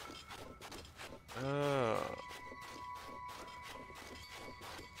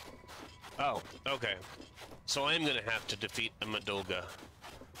 Oh, okay. So I'm gonna have to defeat a Madolga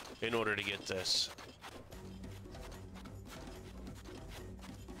in order to get this.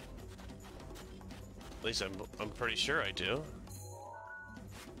 At least I'm pretty sure I do.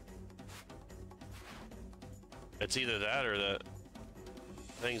 It's either that or the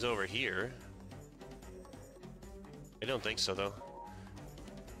thing's over here. I don't think so, though.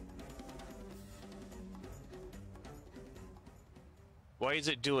 Why is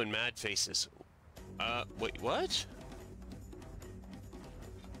it doing mad faces? Wait, what?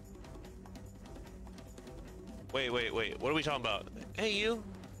 Wait, what are we talking about? Hey, you!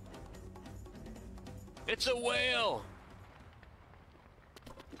 It's a whale!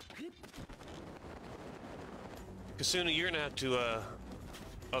 Kasuna, you're gonna have to,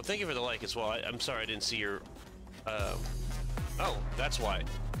 oh, thank you for the like as well. I'm sorry I didn't see your, oh, that's why.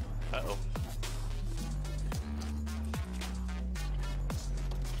 Uh-oh.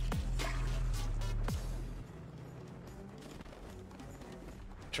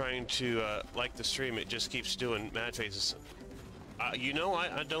 Trying to, like the stream, it just keeps doing mad faces. You know,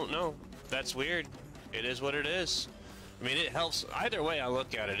 I don't know. That's weird. It is what it is. I mean, it helps, either way I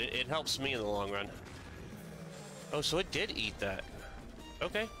look at it, it helps me in the long run. Oh, so it did eat that.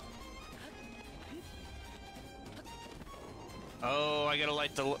 Okay. Oh, I gotta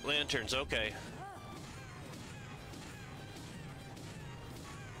light the lanterns, okay.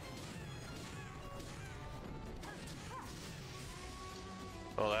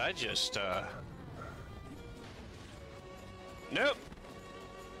 Well, I just, Nope!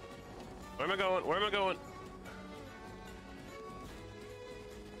 Where am I going? Where am I going?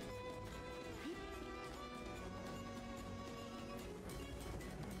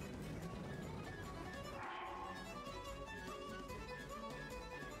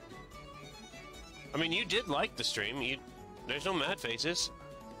 I mean, you did like the stream. There's no mad faces.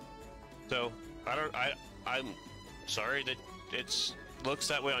 So, I'm sorry that it's looks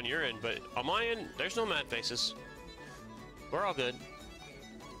that way on your end, but on my end, there's no mad faces. We're all good.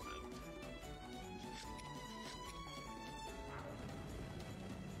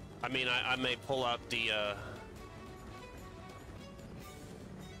 I mean, I may pull out the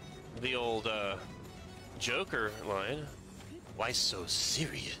old, Joker line. Why so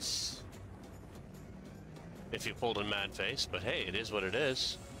serious? If you pulled a mad face, but hey, it is what it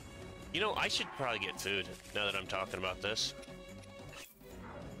is. You know, I should probably get food, now that I'm talking about this.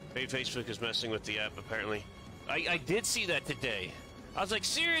 Maybe Facebook is messing with the app, apparently. I did see that today. I was like,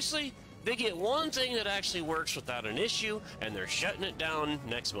 seriously? They get one thing that actually works without an issue, and they're shutting it down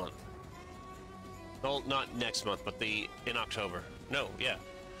next month. Well, not next month, but in October. No, yeah.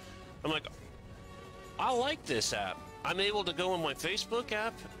 I'm like, I like this app. I'm able to go on my Facebook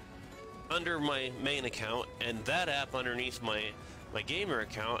app under my main account, and that app underneath my gamer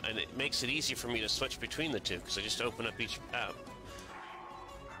account, and it makes it easy for me to switch between the two, because I just open up each app.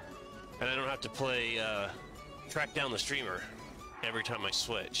 And I don't have to track down the streamer every time I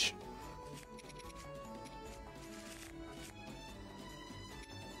switch.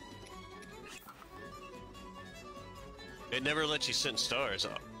 It never lets you send stars.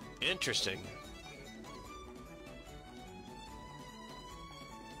 Oh, interesting.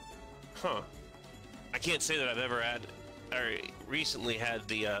 Huh. I can't say that I've ever had, or recently had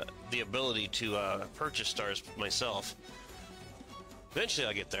the ability to purchase stars myself. Eventually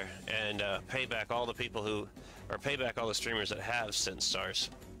I'll get there and pay back all the people who, or pay back all the streamers that have sent stars.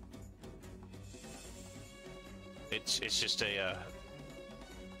 It's just a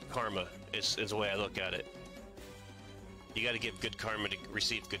karma is the way I look at it. You got to give good karma to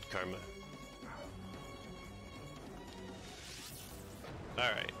receive good karma. All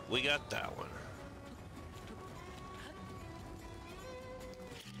right, we got that one.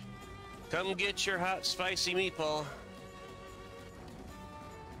 Come get your hot spicy meatball.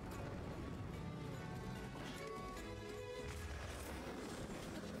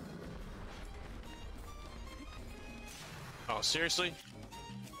 Oh, seriously?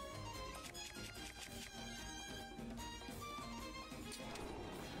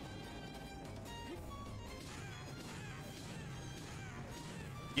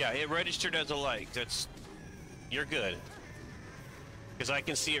 Yeah, it registered as a like. You're good. Because I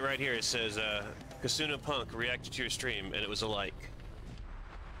can see it right here. It says, Kasuna Punk reacted to your stream, and it was a like.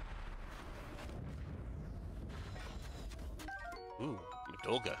 Ooh,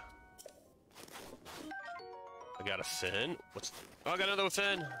 Madolga. I got a fin. Oh, I got another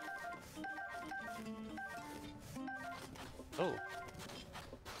fin. Oh.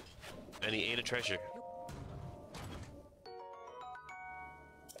 And he ate a treasure.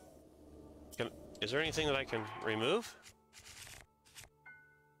 Is there anything that I can remove?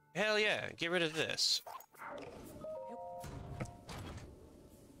 Hell yeah, get rid of this.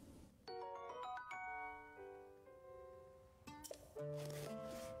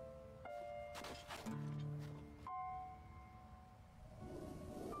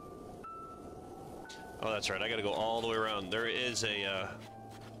 Oh, that's right, I gotta go all the way around. There is a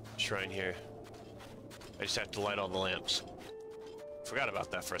shrine here. I just have to light all the lamps. Forgot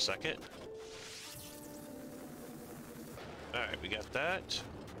about that for a second. Alright, we got that.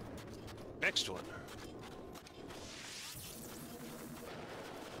 Next one.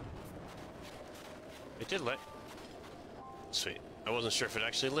 It did lit. Sweet. I wasn't sure if it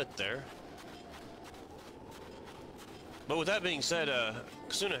actually lit there. But with that being said,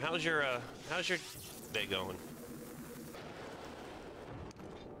 Kasuna, how's your day going?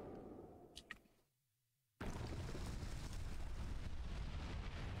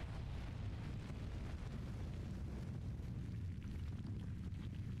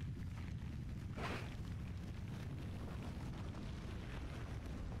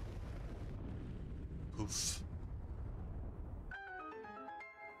 Poof.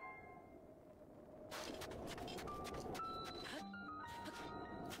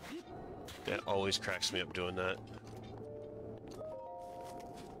 That always cracks me up doing that.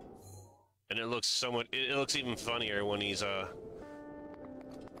 And it looks it looks even funnier when he's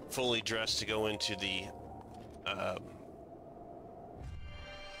fully dressed to go into the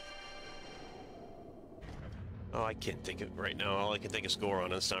oh, I can't think of it right now. All I can think is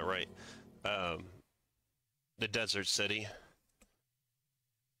Goron. That's not right. The desert city.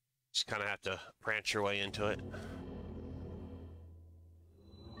 Just kind of have to prance your way into it.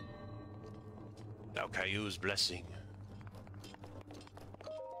 Thou Caillou's blessing.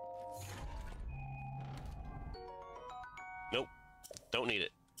 Nope. Don't need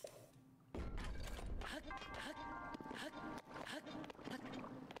it.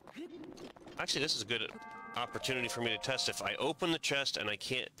 Actually, this is a good opportunity for me to test. If I open the chest and I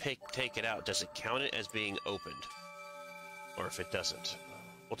can't take it out, does it count it as being opened? Or if it doesn't?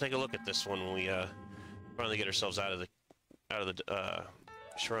 We'll take a look at this one when we finally get ourselves out of the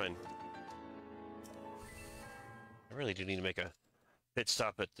shrine. I really do need to make a pit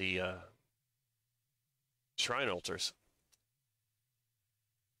stop at the shrine altars.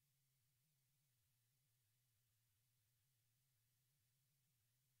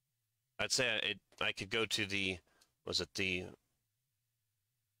 I'd say I could go to the, was it the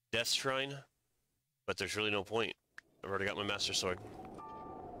Death Shrine? But there's really no point. I've already got my Master Sword.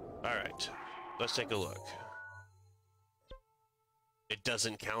 Alright, let's take a look. It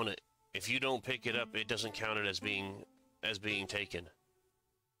doesn't count it. If you don't pick it up, it doesn't count it as being taken.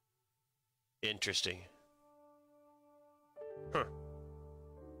 Interesting. Huh.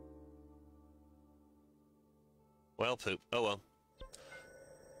 Well, poop. Oh well.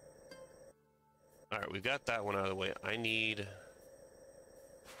 Alright, we've got that one out of the way. I need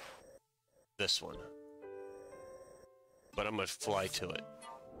this one. But I'm gonna fly to it.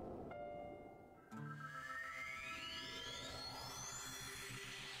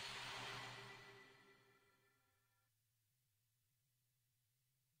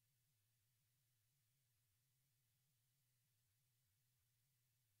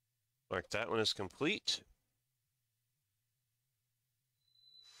 Mark that one is complete.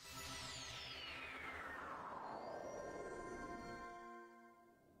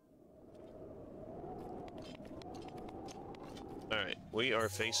 Alright, we are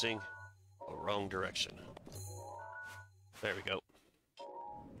facing the wrong direction. There we go.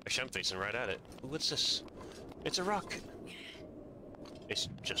 Actually, I'm facing right at it. Ooh, what's this? It's a rock! It's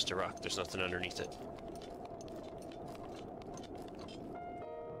just a rock, there's nothing underneath it.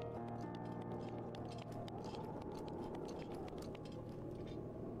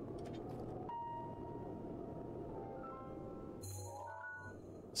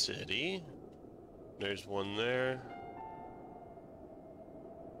 City. There's one there.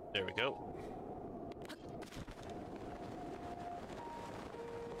 There we go.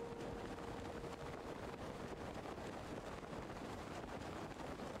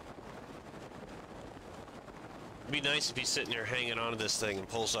 It'd be nice if he's sitting there hanging onto this thing and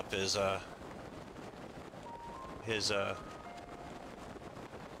pulls up his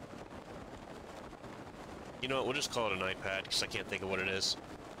you know what, we'll just call it an iPad, because I can't think of what it is.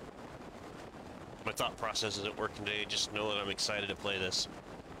 My thought process isn't working today, just know that I'm excited to play this.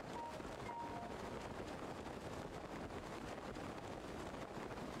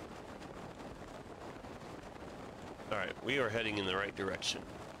 Alright, we are heading in the right direction.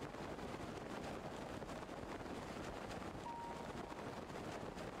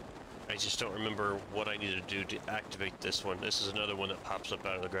 I just don't remember what I need to do to activate this one. This is another one that pops up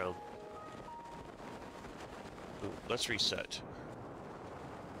out of the ground. Ooh, let's reset.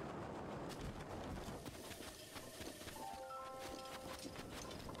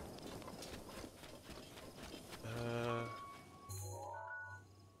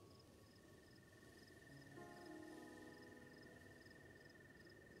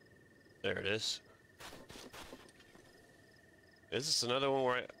 There it is. Is this another one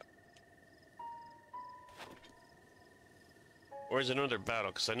where or is it another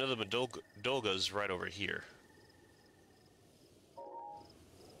battle? Because I know the Madolga's right over here.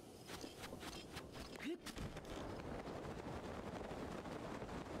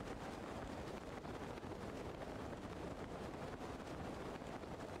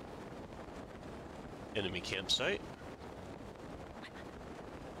 Enemy campsite.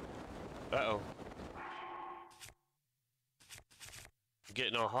 Uh-oh. I'm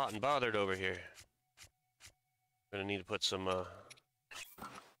getting all hot and bothered over here. Gonna need to put some, Wow,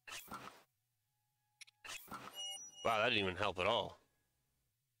 that didn't even help at all.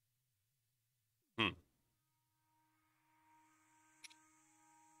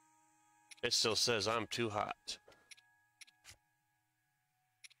 It still says I'm too hot.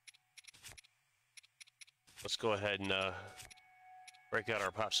 Let's go ahead and, break out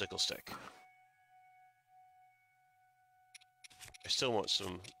our popsicle stick. I still want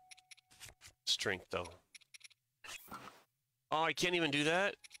some drink, though. Oh, I can't even do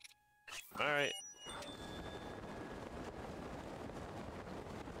that? Alright.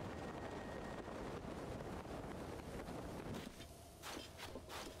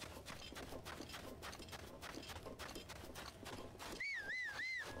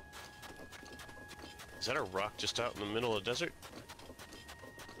 Is that a rock just out in the middle of the desert?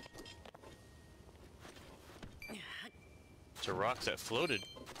 It's a rock that floated.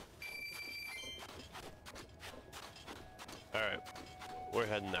 Alright, we're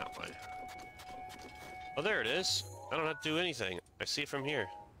heading that way. Oh, there it is. I don't have to do anything. I see it from here.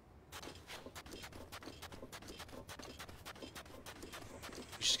 You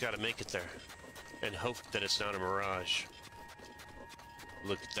just gotta make it there. And hope that it's not a mirage.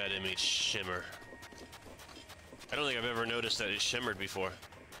 Look at that image shimmer. I don't think I've ever noticed that it shimmered before.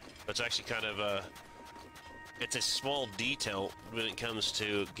 That's actually kind of it's a small detail when it comes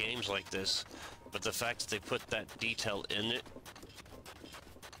to games like this, but the fact that they put that detail in it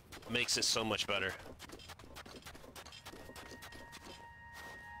makes it so much better.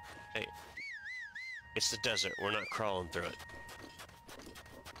 Hey, it's the desert. We're not crawling through it.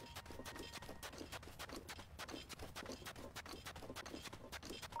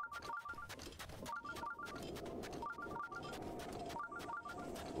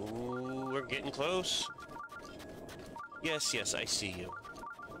 Ooh, we're getting close. Yes, yes, I see you.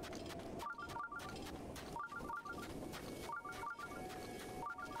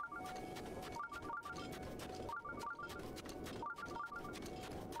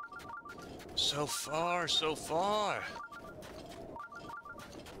 So far, so far.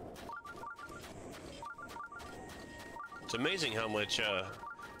 It's amazing how much,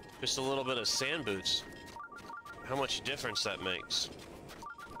 just a little bit of sand boots, how much difference that makes.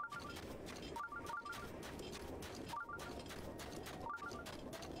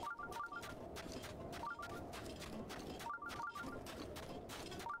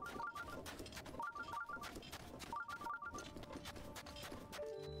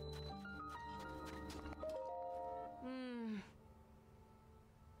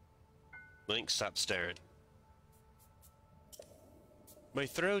 Link, stop staring. My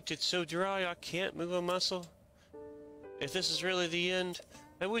throat, it's so dry I can't move a muscle. If this is really the end,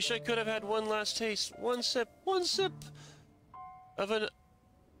 I wish I could have had one last taste. One sip of an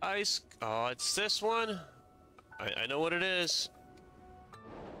ice... Oh, it's this one. I know what it is.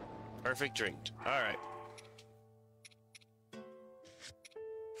 Perfect drink. Alright.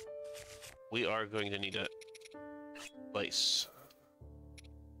 We are going to need a place.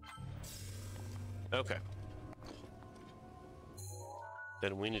 Okay.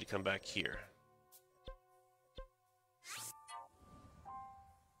 Then we need to come back here.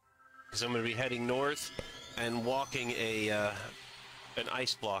 Because I'm going to be heading north and walking an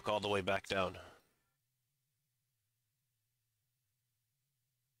ice block all the way back down.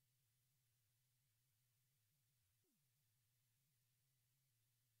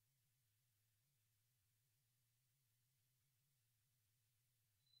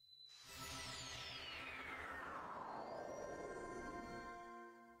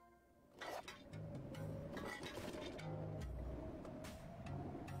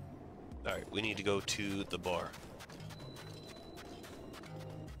 Alright, we need to go to the bar.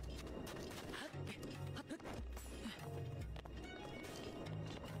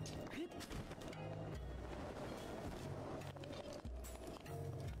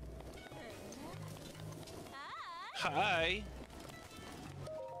 Hi!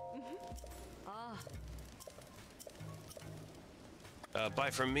 Buy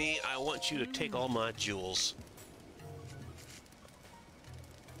from me, I want you to take all my jewels.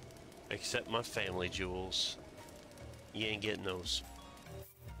 Except my family jewels. You ain't getting those.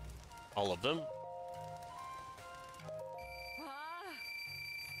 All of them.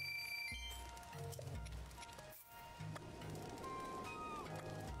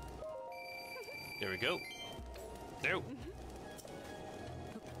 There we go. No.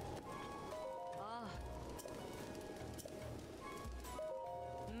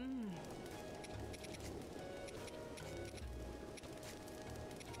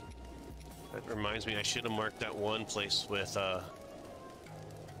 That reminds me, I should have marked that one place with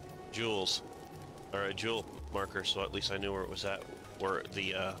jewels, or a jewel marker, so at least I knew where it was at, where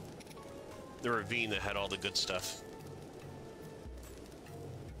the ravine that had all the good stuff.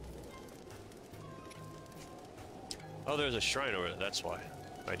 Oh, there's a shrine over there, that's why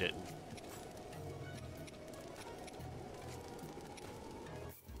I didn't.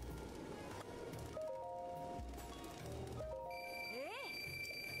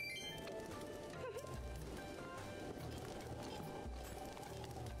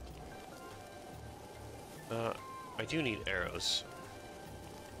 do need arrows.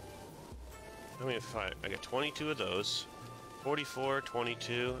 I mean, if I got 22 of those. 44,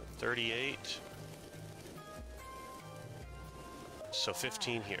 22, 38. So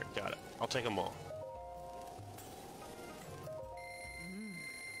 15 here. Got it. I'll take them all.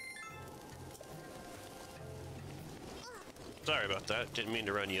 Sorry about that. Didn't mean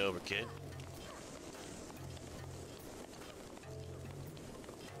to run you over, kid.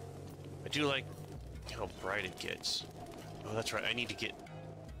 I do like how bright it gets. Oh, that's right. I need to get...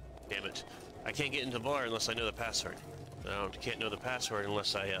 Damn it. I can't get into the bar unless I know the password. I can't know the password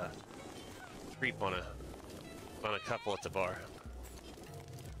unless I creep on a couple at the bar.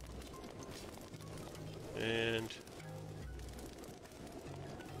 And...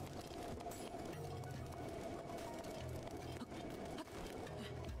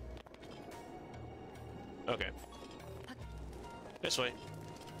 Okay. This way.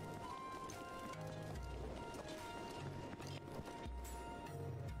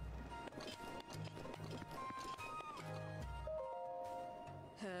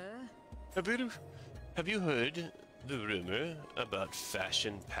 Have you heard the rumor about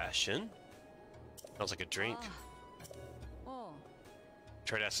Fashion Passion? Sounds like a drink.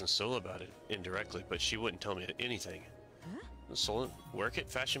 Tried asking Sol about it indirectly, but she wouldn't tell me anything. Sol, work at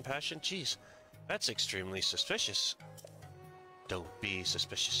Fashion Passion? Jeez, that's extremely suspicious. Don't be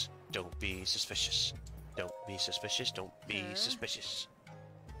suspicious. Don't be suspicious. Don't be suspicious. Don't be suspicious.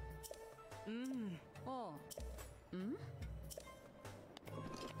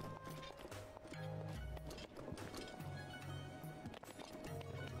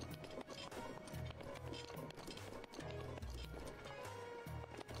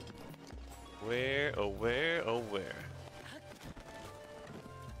 Where, oh where, oh where?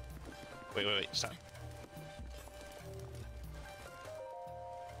 Wait, stop.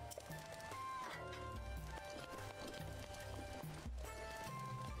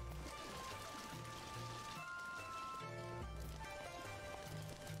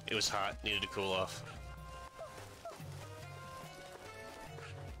 It was hot, needed to cool off.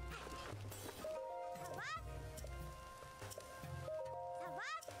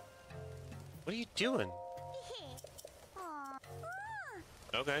 What are you doing?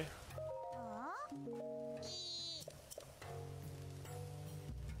 Okay.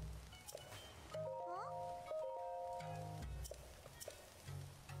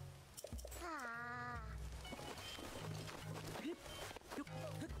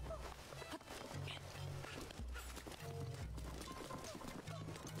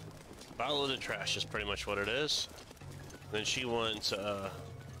 Follow the trash is pretty much what it is. Then she wants,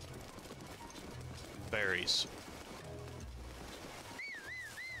 berries.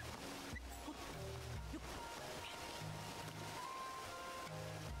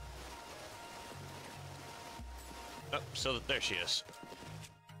 Oh, so there she is.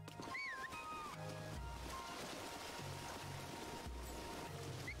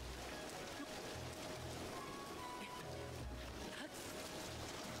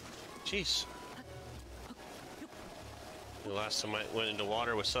 Jeez. The last time I went into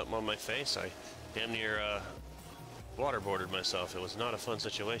water with something on my face, I damn near waterboarded myself. It was not a fun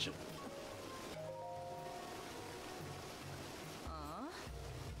situation.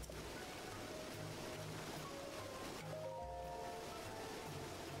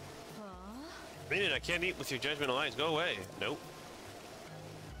 Mean it, I can't eat with your judgmental eyes. Go away. Nope.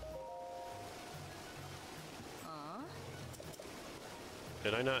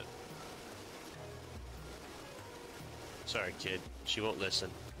 Did I not? Sorry, kid. She won't listen.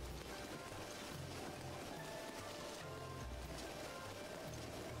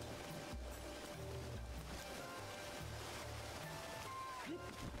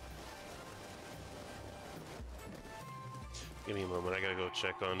 Give me a moment. I gotta go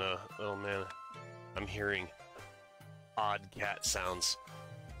check on, oh man. I'm hearing odd cat sounds,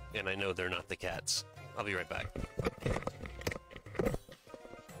 and I know they're not the cats. I'll be right back.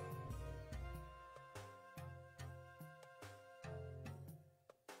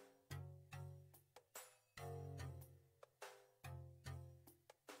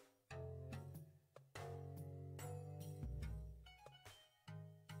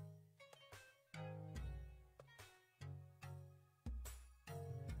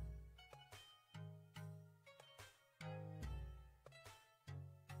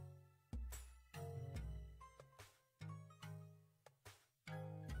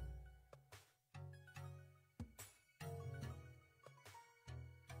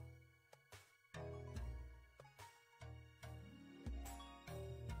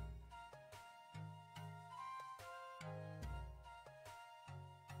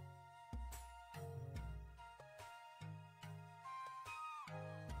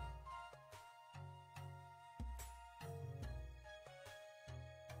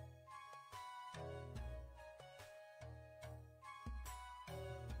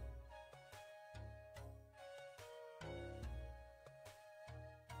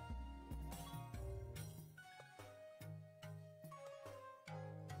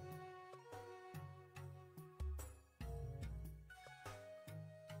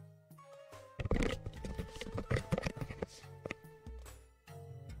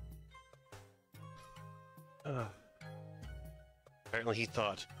 Apparently he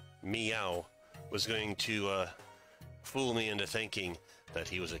thought Meow was going to fool me into thinking that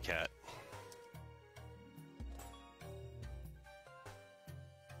he was a cat.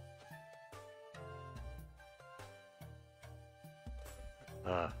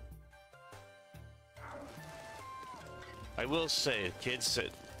 I will say, kids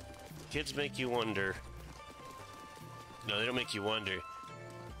make you wonder. No, they don't make you wonder.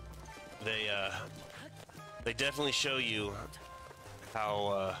 They definitely show you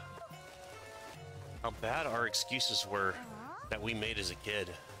how bad our excuses were that we made as a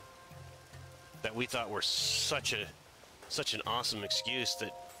kid. That we thought were such an awesome excuse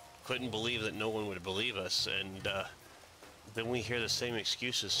that couldn't believe that no one would believe us, and then we hear the same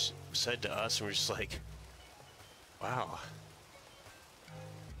excuses said to us, and we're just like, wow.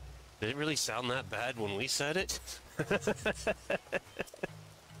 Did it really sound that bad when we said it?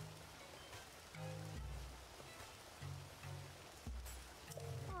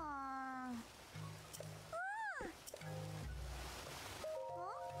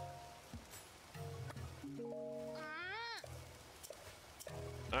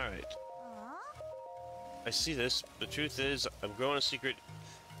 Alright. I see this. The truth is, I'm growing a secret.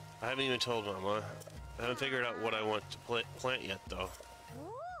 I haven't even told Mama. I haven't figured out what I want to plant yet, though.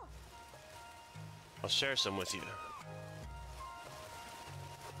 I'll share some with you.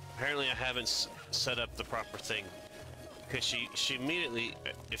 Apparently I haven't set up the proper thing. Because she immediately,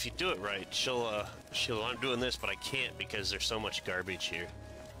 if you do it right, she'll, I'm doing this, but I can't because there's so much garbage here.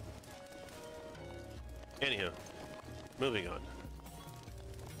 Anywho, moving on.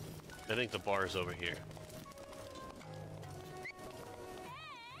 I think the bar is over here.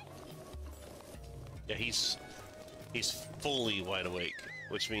 Yeah, he's fully wide awake,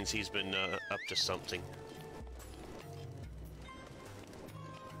 which means he's been up to something.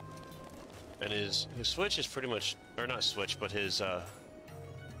 And his Switch is pretty much, or not Switch, but his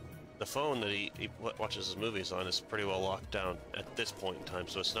the phone that he watches his movies on is pretty well locked down at this point in time,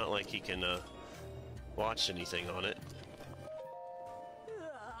 so it's not like he can watch anything on it.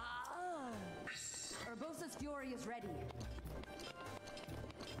 Urbosa's Fury is ready.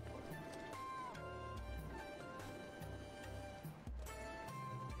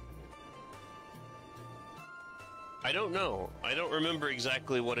 I don't know. I don't remember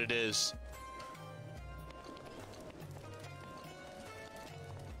exactly what it is.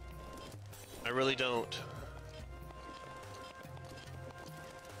 I really don't.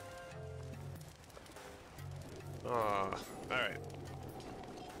 Ah, alright.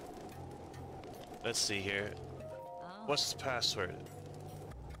 Let's see here. What's the password?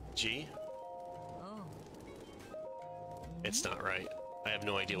 G? Oh. It's not right. I have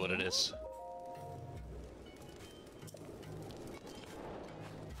no idea what it is.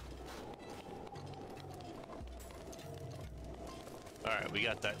 Alright, we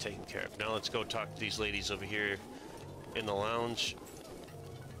got that taken care of. Now let's go talk to these ladies over here in the lounge.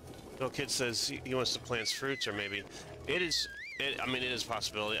 Little kid says he wants to plant fruits, or maybe it is. I mean, it is a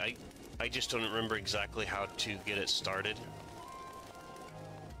possibility. I just don't remember exactly how to get it started.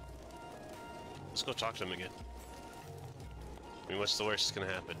 Let's go talk to him again. I mean, what's the worst that's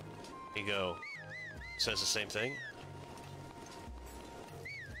gonna happen? He says the same thing.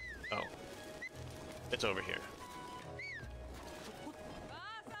 Oh, it's over here.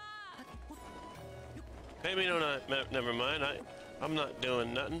 Maybe no, never mind. I'm not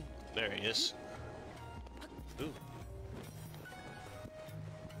doing nothing. There he is. Ooh.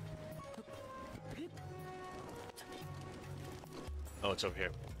 Oh, it's over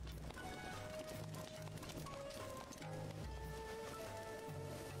here.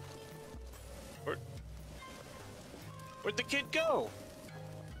 Where'd the kid go?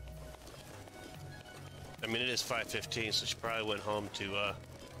 I mean, it is 5:15, so she probably went home to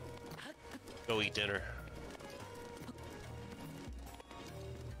go eat dinner.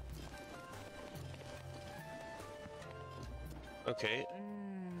 Okay.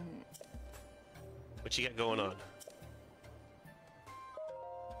 What you got going on?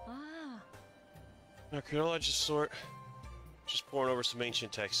 Archaeology sort. Just poring over some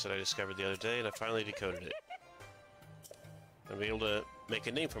ancient texts that I discovered the other day, and I finally decoded it. I'll be able to make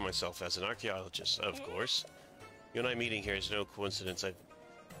a name for myself as an archaeologist, of course. You and I meeting here is no coincidence. I've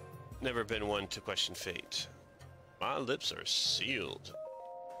never been one to question fate. My lips are sealed.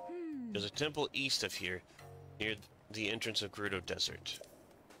 There's a temple east of here, near the entrance of Gerudo Desert.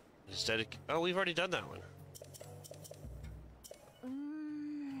 It's oh, we've already done that one.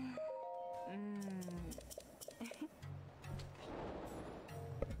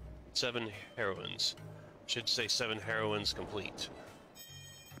 Seven heroines. Should say 7 heroines complete.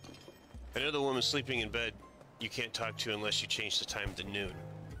 I know the woman sleeping in bed you can't talk to unless you change the time to noon.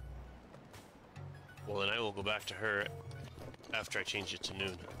 Well, then I will go back to her after I change it to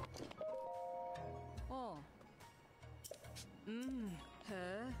noon. Oh.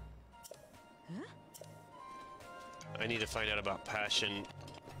 Huh? I need to find out about passion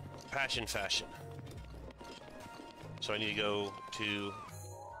fashion. So I need to go to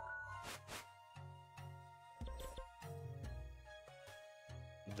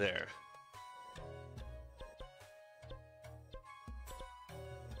there.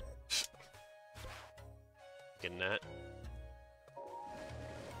 Getting that.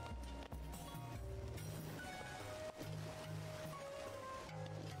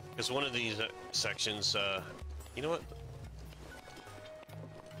 Because one of these sections, you know what?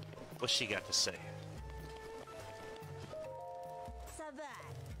 What's she got to say?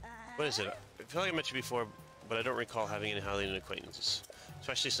 What is it? I feel like I mentioned before, but I don't recall having any Hylian acquaintances.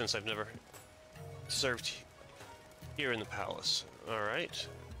 Especially since I've never served here in the palace. Alright.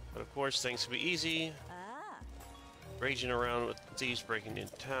 But of course, things can be easy. Raging around with thieves breaking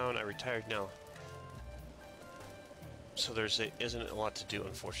into town. I retired now. So isn't a lot to do,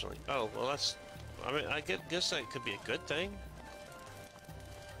 unfortunately. Oh, well that's... I mean, I guess that could be a good thing.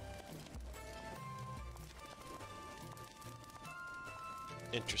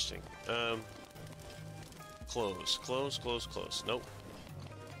 Interesting. Close. Nope.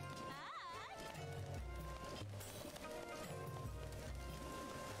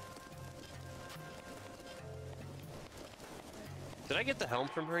 Did I get the helm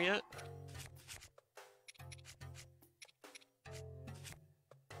from her yet?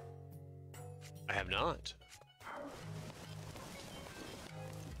 I have not.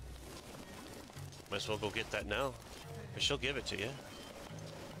 Might as well go get that now. Or she'll give it to you.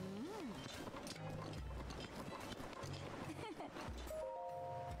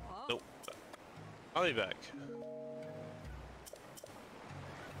 Nope. I'll be back.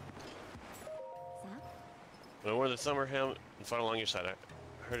 When I wore the thumber helm and fought along your side, I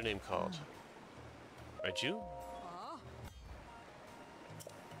heard a name called. Right, you?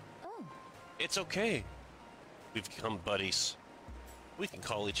 It's okay. We've become buddies. We can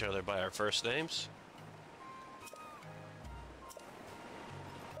call each other by our first names.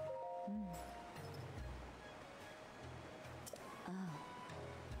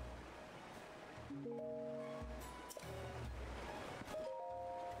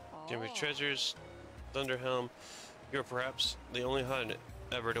 Give me treasures, Thunderhelm. You're perhaps the only Hun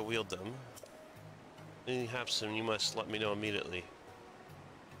ever to wield them. Any happen, you must let me know immediately.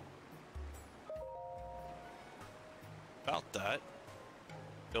 About that.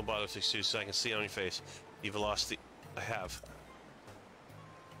 Don't bother with excuses, so I can see it on your face. You've lost the... I have.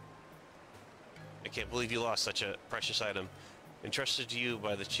 I can't believe you lost such a precious item. Entrusted to you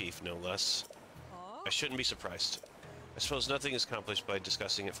by the chief, no less. I shouldn't be surprised. I suppose nothing is accomplished by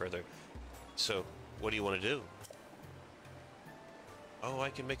discussing it further. So, what do you want to do? Oh,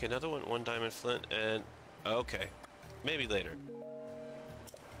 I can make another one. One diamond flint and... Okay. Maybe later.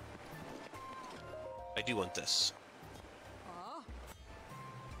 I do want this.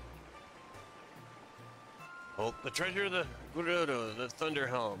 Well, the treasure of the Gerudo, the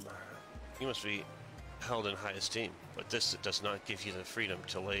Thunderhelm. You must be held in high esteem, but this does not give you the freedom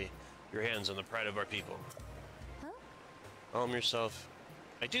to lay your hands on the pride of our people. Calm yourself.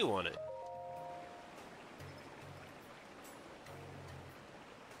 I do want it.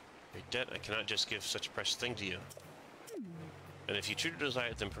 Your debt, I cannot just give such a precious thing to you. And if you truly desire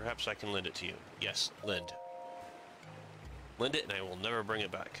it, then perhaps I can lend it to you. Yes, lend. Lend it and I will never bring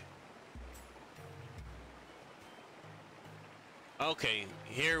it back. Okay,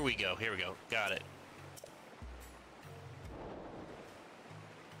 here we go. Got it.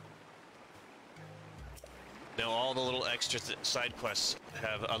 Now all the little extra side quests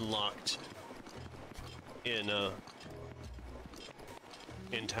have unlocked in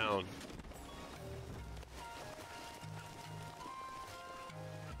town.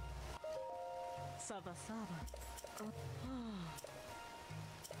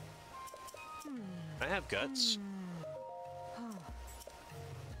 I have guts.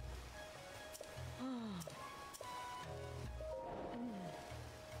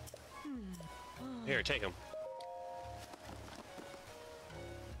 Here, take them.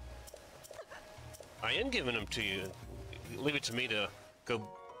 I am giving them to you. Leave it to me to go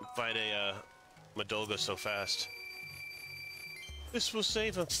fight a Madolga so fast. This will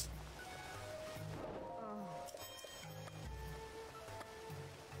save him.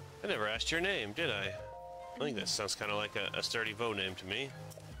 I never asked your name, did I? I think that sounds kind of like a sturdy Vo name to me.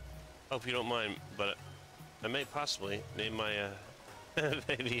 Hope you don't mind, but I may possibly name my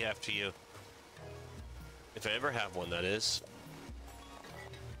baby after you. If I ever have one, that is.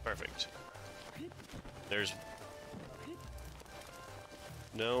 Perfect. There's...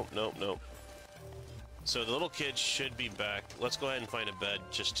 No, no, no. So the little kid should be back. Let's go ahead and find a bed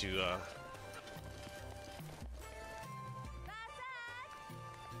just to,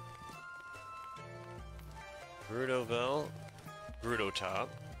 Grudoville. Grudotop.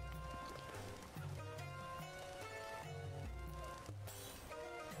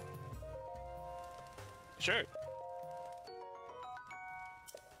 Sure.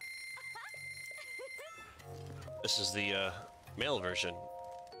 This is the, male version.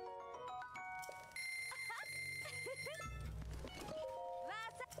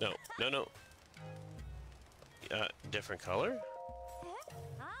 No, no, no. Different color?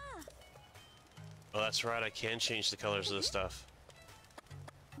 Oh, that's right, I can change the colors of the stuff.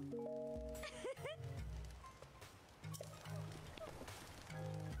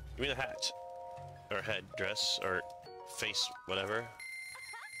 Give me the hat. Or head dress, or face, whatever.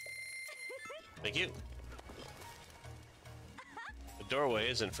 Thank you. The doorway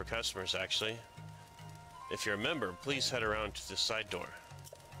isn't for customers, actually. If you're a member, please head around to the side door.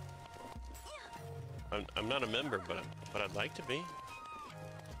 I'm not a member, but I'd like to be.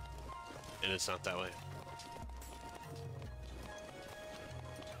 And it's not that way.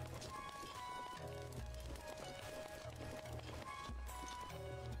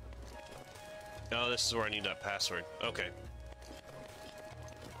 Oh, this is where I need that password. Okay.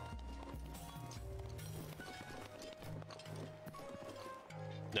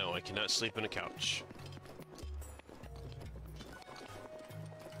 No, I cannot sleep on a couch.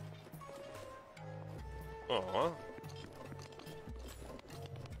 Aww.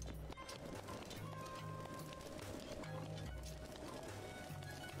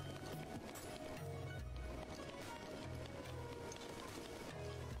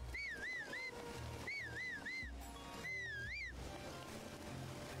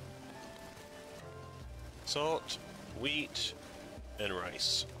 Salt, wheat, and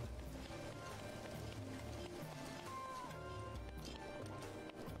rice.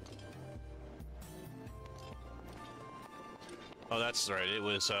 Oh, that's right. It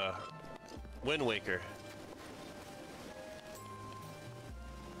was, Wind Waker.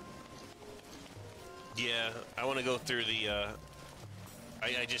 Yeah, I want to go through the,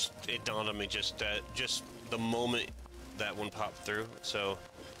 it dawned on me just the moment that one popped through, so,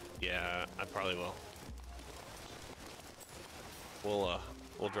 yeah, I probably will.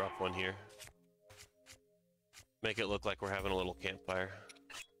 We'll drop one here. Make it look like we're having a little campfire.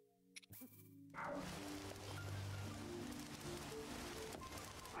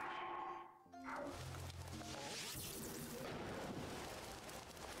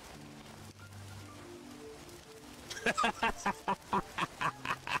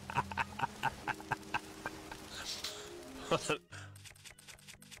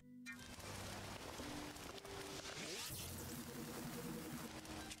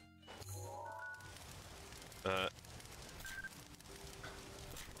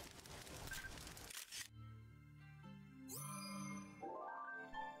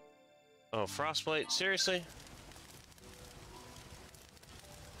 Oh, frostplate? Seriously?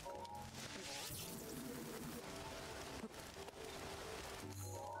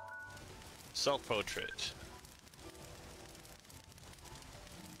 Self-portrait.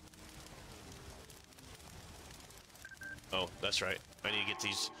 Oh, that's right. I need to get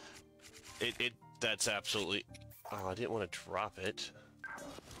these. That's absolutely... Oh, I didn't want to drop it.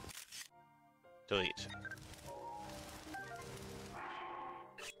 Delete.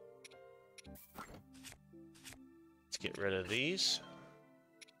 Let's get rid of these.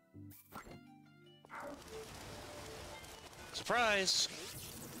 Surprise!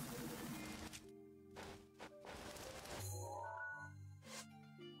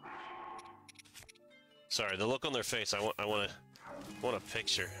 Sorry, the look on their face. I want a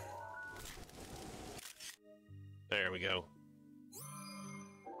picture. There we go.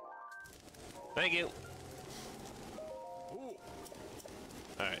 Thank you. All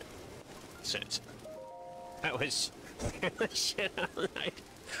right, sit. That was scare the shit out of them.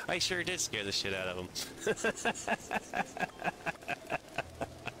 I sure did scare the shit out of them.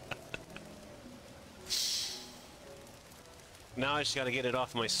 Now I just got to get it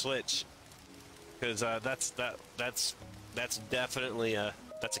off my Switch. Because that's definitely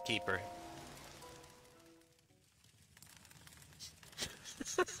that's a keeper.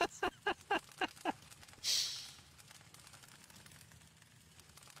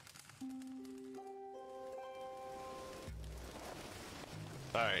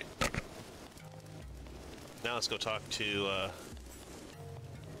 All right. Now let's go talk to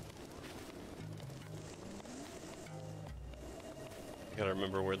Gotta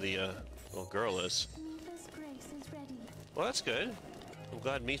remember where the little girl is. Mipha's grace is ready. Well, that's good. I'm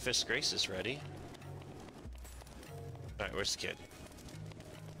glad Mipha's Grace is ready. Alright, where's the kid?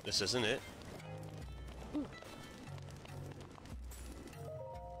 This isn't it.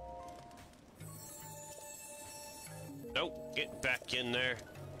 Nope, get back in there.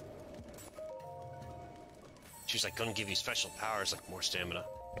 She's like, gonna give you special powers, like more stamina.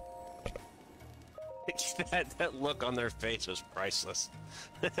 that look on their face was priceless.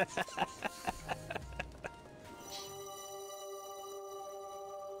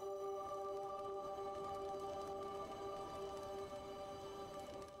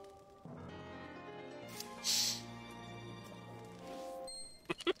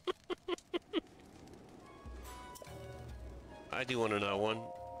 I do want to know one.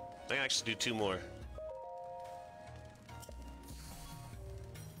 I can actually do two more.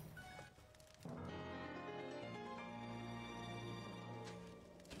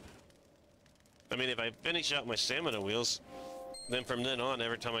 I mean, if I finish out my stamina wheels, then from then on,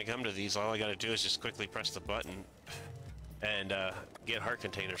 every time I come to these, all I gotta do is just quickly press the button and get heart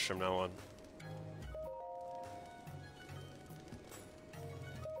containers from now on.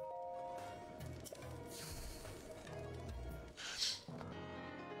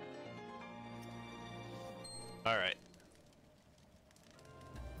 Alright.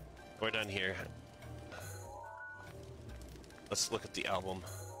 We're done here. Let's look at the album.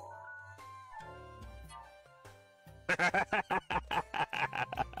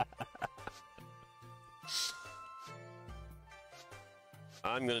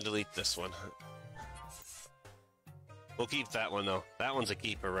 I'm gonna delete this one. We'll keep that one though. That one's a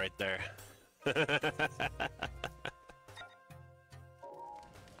keeper right there.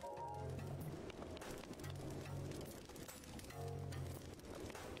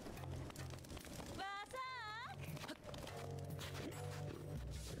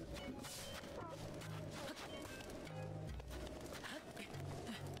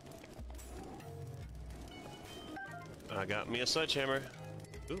 I got me a sledgehammer.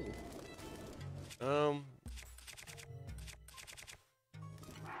 Ooh.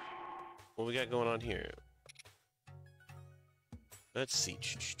 What we got going on here? Let's see.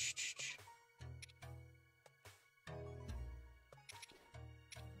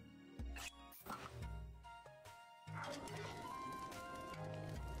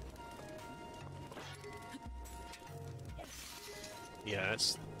 Yeah,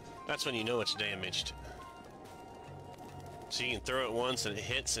 that's when you know it's damaged. So you can throw it once and it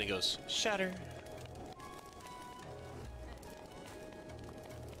hits and it goes shatter.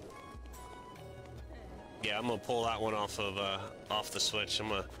 Yeah, I'm gonna pull that one off the Switch. I'm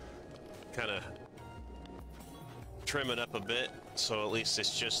gonna kind of trim it up a bit so at least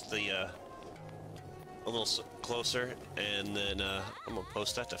it's just the a little closer, and then I'm gonna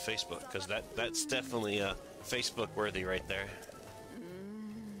post that to Facebook because that's definitely Facebook worthy right there.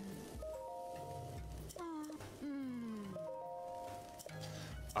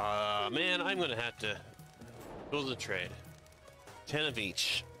 Man, I'm gonna have to build a trade. 10 of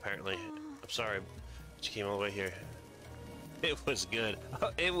each, apparently. I'm sorry, but you came all the way here. It was good.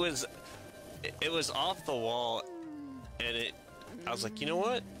 It was off the wall, and I was like, you know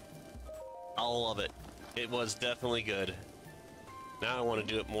what? I'll love it. It was definitely good. Now I want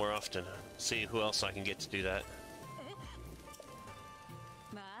to do it more often. See who else I can get to do that.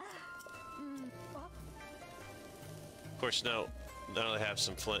 Of course, now I have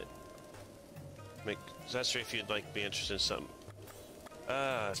some flint. That's if you'd like be interested in something.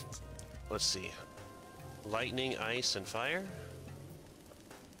 Let's see. Lightning, ice, and fire?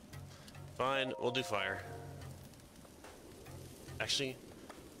 Fine, we'll do fire. Actually,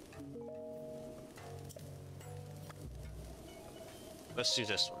 let's do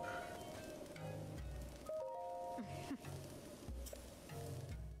this one.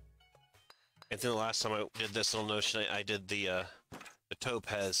 I think the last time I did this little notion, I did the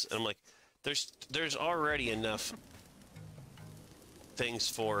topaz, and I'm like, there's already enough things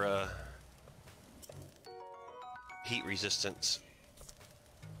for heat resistance.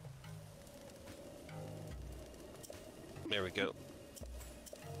 There we go.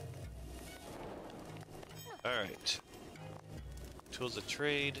 All right. Tools of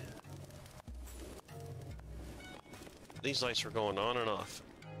trade. These lights were going on and off.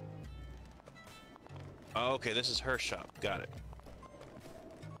 Oh, okay, this is her shop. Got it.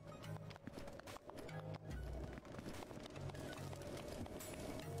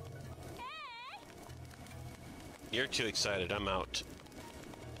 You're too excited. I'm out.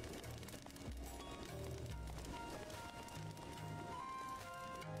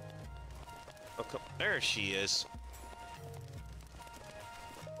 Oh, come. There she is.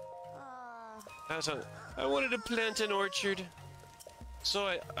 I wanted to plant an orchard. So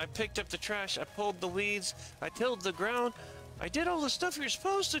I picked up the trash, I pulled the weeds, I tilled the ground. I did all the stuff you're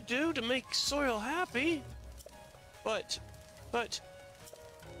supposed to do to make soil happy. But,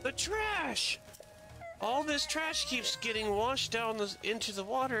 the trash! All this trash keeps getting washed down into the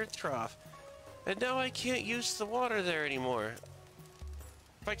water trough. And now I can't use the water there anymore.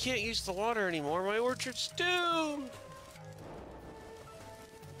 If I can't use the water anymore, my orchard's doomed!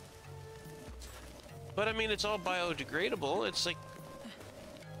 But I mean, it's all biodegradable. It's like,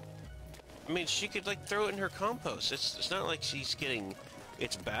 I mean, she could like throw it in her compost. It's not like she's getting,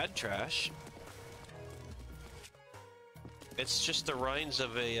 it's bad trash. It's just the rinds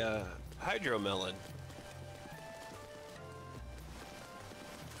of a hydromelon.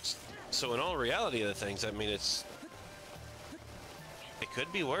 So in all reality of the things, I mean, it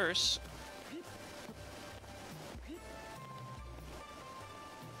could be worse.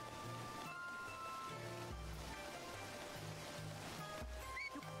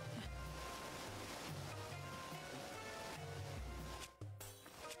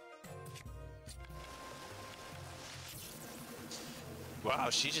 Wow,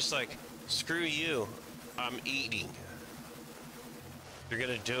 she's just like, screw you, I'm eating. If you're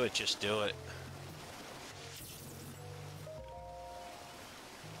gonna do it, just do it.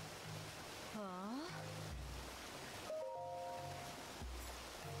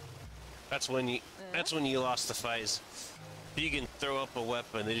 That's when you lost the fight. If you can throw up a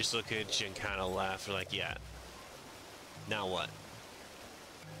weapon, they just look at you and kind of laugh. They're like, yeah. Now what?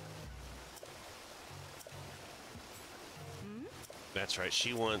 That's right,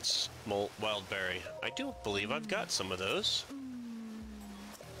 she wants wild berry. I do believe I've got some of those.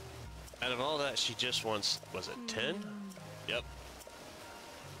 Out of all that, she just wants, was it 10? Yep.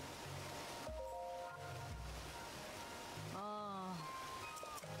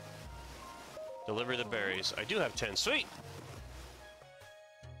 Deliver the berries. I do have 10. Sweet!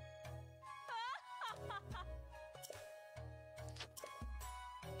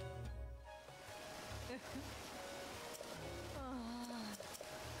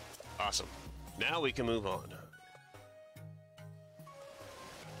 Awesome. Now we can move on.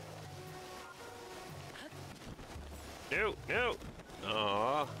 No, no.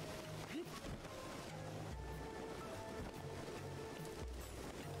 Aww.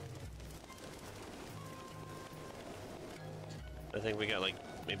 I think we got like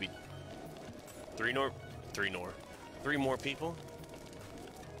maybe three more people.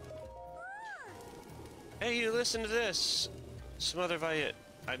 Hey, you listen to this. Smother Violet.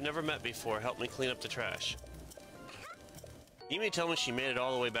 I've never met before. Help me clean up the trash. You mean tell me she made it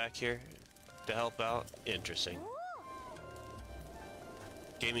all the way back here to help out? Interesting.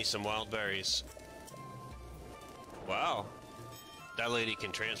 Gave me some wild berries. Wow. That lady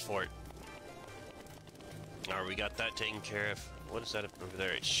can transport. Alright, we got that taken care of. What is that up over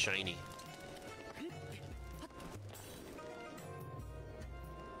there? It's shiny.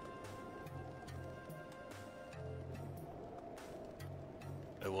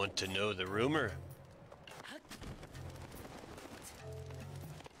 I want to know the rumor.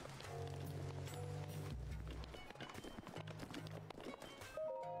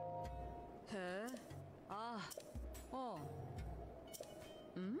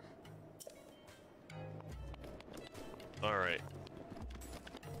 All right.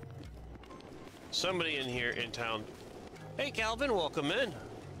 Somebody in here in town. Hey, Calvin, welcome in.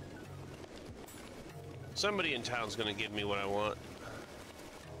 Somebody in town's gonna give me what I want.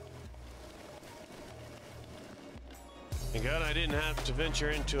 Thank God I didn't have to venture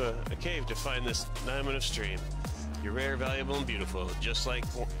into a cave to find this diamond of stream. You're rare, valuable, and beautiful, just like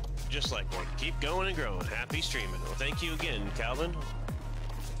one. Keep going and growing. Happy streaming. Well, thank you again, Calvin.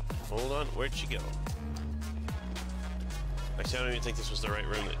 Hold on, where'd she go? Actually, I don't even think this was the right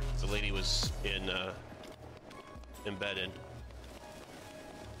room that the lady was in bed in.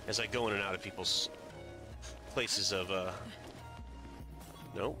 As I go in and out of people's places of,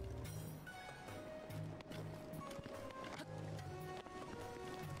 nope.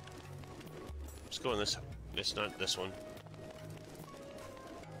 Let's go in this, it's not this one.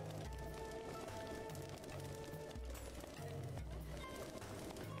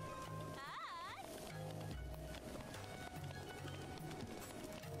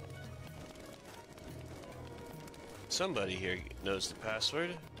 Somebody here knows the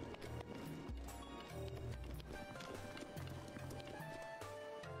password.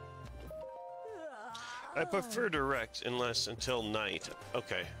 I prefer direct until night.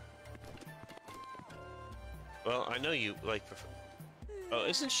 Okay. Well, I know you like prefer. Oh,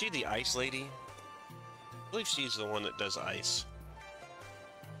 isn't she the ice lady? I believe she's the one that does ice.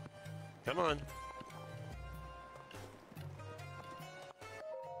 Come on.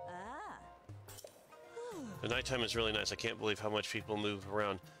 The nighttime is really nice. I can't believe how much people move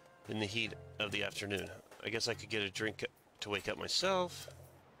around in the heat of the afternoon. I guess I could get a drink to wake up myself.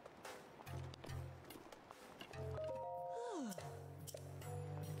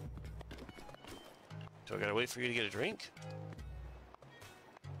 Do I gotta wait for you to get a drink?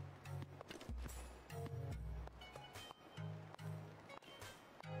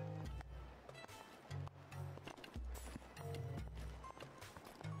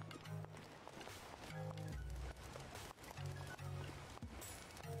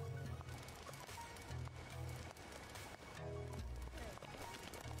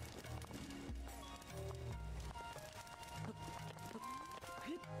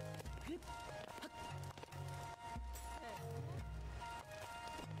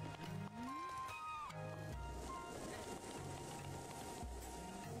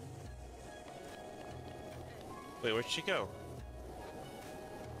 Wait, where'd she go?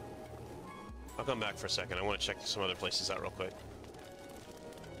 I'll come back for a second. I want to check some other places out real quick.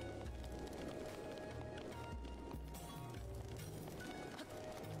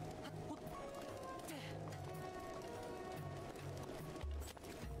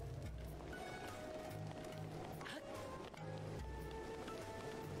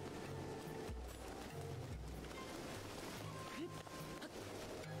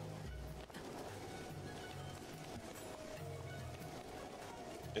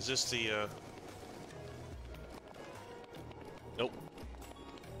 Is this the, Nope.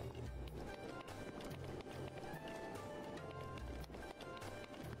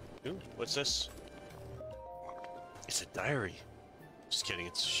 Ooh, what's this? It's a diary. Just kidding,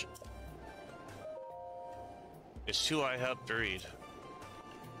 it's too I helped read.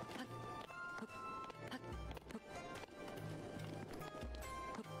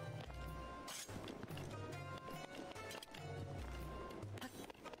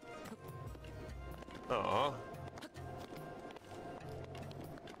 Aww.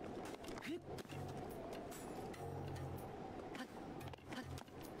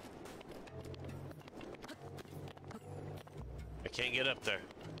 I can't get up there.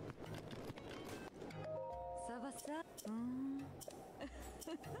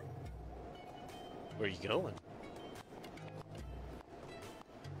 Where are you going?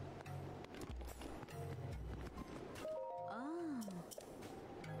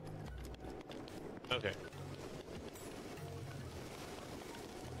 Okay.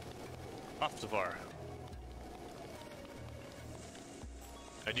 Off the bar.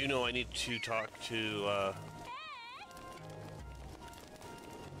 I do know I need to talk to,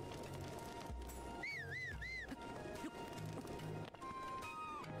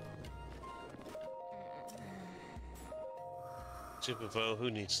 Supervo,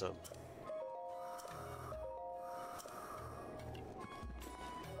 who needs them?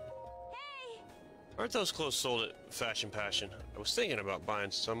 Aren't those clothes sold at Fashion Passion? I was thinking about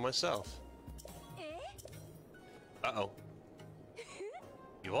buying some myself. Uh-oh.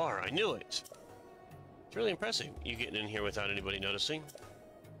 You are, I knew it. It's really impressive, you getting in here without anybody noticing.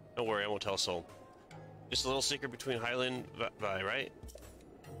 Don't worry, I won't tell a soul. Just a little secret between Hylian and Vi, right?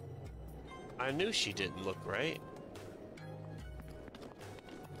 I knew she didn't look right.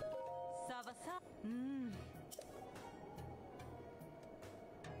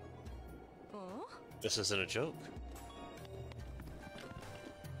 This isn't a joke.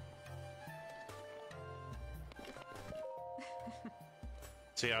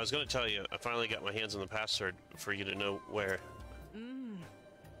 See, I was going to tell you, I finally got my hands on the password for you to know where.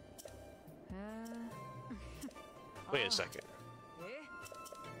 Wait a second.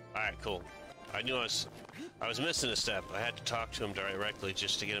 Alright, cool. I knew I was missing a step. I had to talk to him directly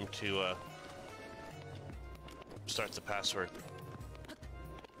just to get him to start the password.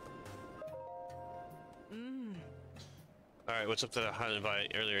 Alright, what's up to Hylian Vi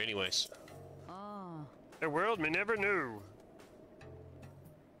earlier anyways? The world me never knew.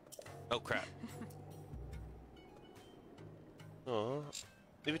 Oh crap. Oh,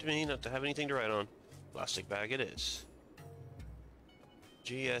 leave it to me not to have anything to write on. Plastic bag it is.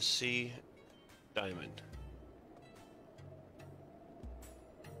 GSC Diamond.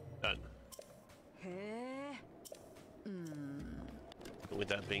 Done. With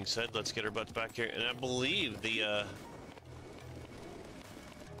that being said, let's get our butts back here. And I believe the,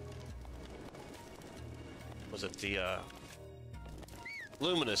 was it the,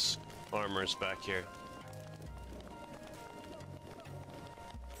 Luminous armor's back here.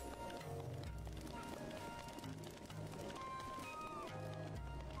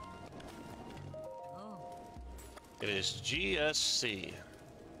 It is GSC.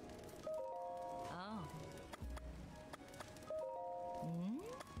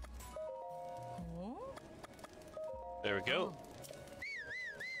 There we go.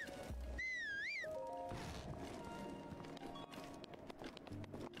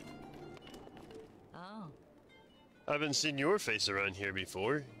 Oh. I haven't seen your face around here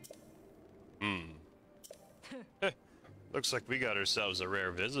before. Hmm. Looks like we got ourselves a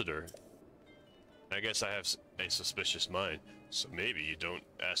rare visitor. I guess I have a suspicious mind, so maybe you don't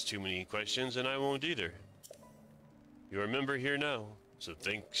ask too many questions and I won't either. You're a member here now, so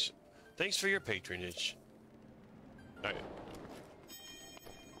thanks for your patronage. Alright.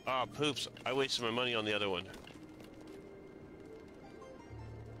 Ah, poops. I wasted my money on the other one.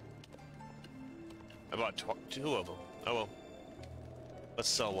 I bought two of them. Oh well. Let's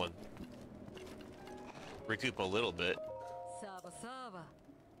sell one. Recoup a little bit. Saba Saba.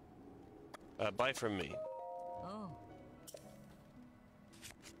 Buy from me. Oh.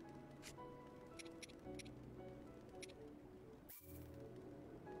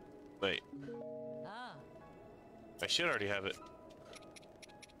 Wait. Ah. I should already have it.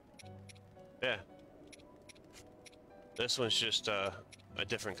 Yeah. This one's just a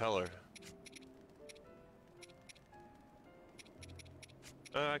different color.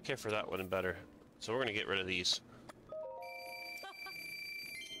 I care for that one better. So we're gonna get rid of these.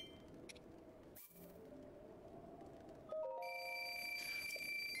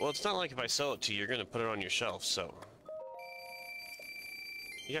 Well, it's not like if I sell it to you, you're gonna put it on your shelf, so...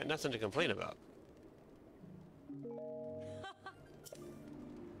 You got nothing to complain about.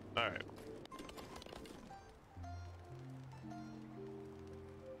 Alright.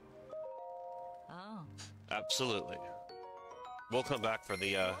 Oh. Absolutely. We'll come back for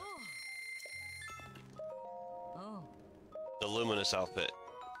the Oh. luminous outfit.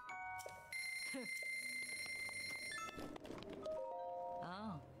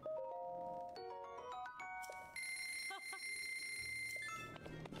 Oh.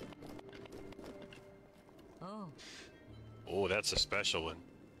 Oh. Oh, that's a special one.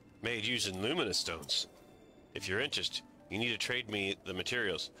 Made using luminous stones. If you're interested, you need to trade me the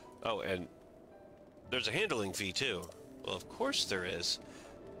materials. Oh, and there's a handling fee too. Well, of course there is.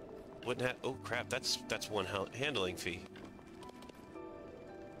 Wouldn't have... Oh crap, that's one handling fee.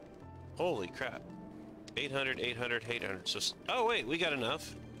 Holy crap. 800, 800, 800. So, oh wait, we got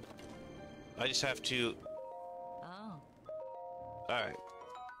enough. I just have to... Oh. Alright.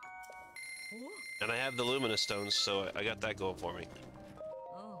 And I have the luminous stones, so I got that going for me.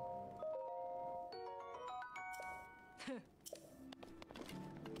 Oh.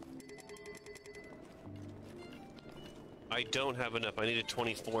 I don't have enough. I needed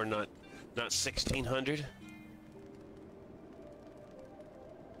 24, not 1600.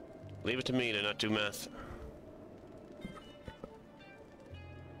 Leave it to me to not do math.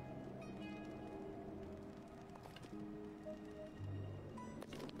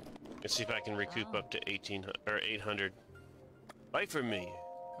 Let's see if I can recoup up to 1800 or 800. Buy from me,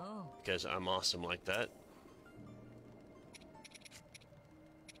 Oh. because I'm awesome like that.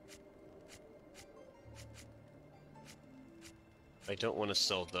 I don't want to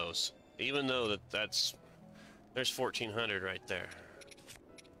sell those, even though there's 1400 right there.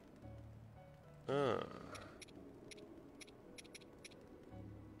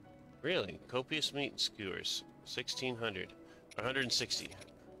 Really? Copious meat and skewers. 1600. 160.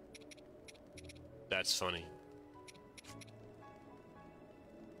 That's funny.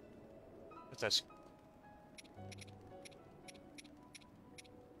 But that's...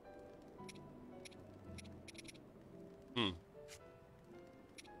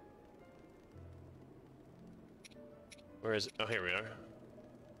 Where is it? Oh, here we are.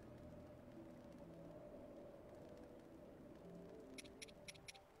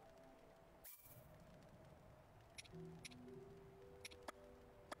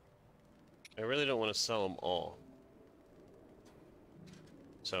 I really don't want to sell them all.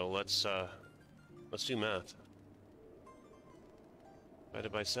 So let's do math.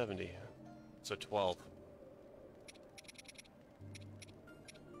 Divided by 70. So 12.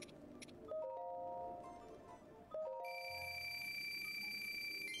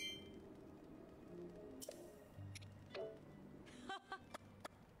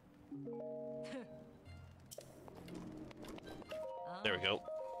 There we go.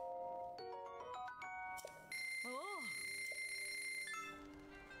 Oh.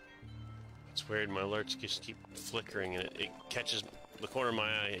 It's weird, my alerts just keep flickering and it catches the corner of my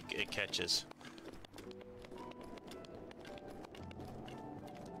eye, it catches.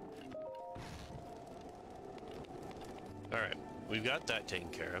 Alright, we've got that taken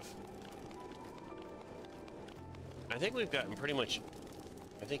care of. I think we've gotten pretty much,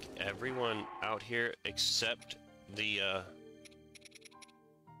 I think everyone out here except the,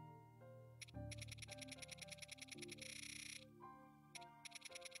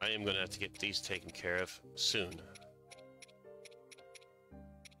 I am going to have to get these taken care of soon.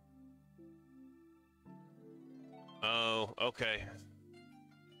 Oh, okay.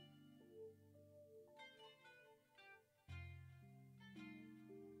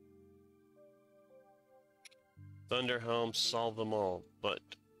 Thunderhelm, solve them all, but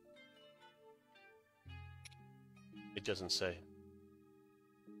it doesn't say.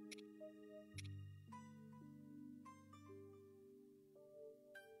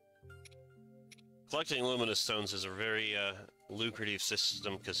 Collecting Luminous Stones is a very lucrative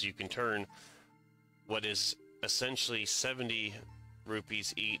system because you can turn what is essentially 70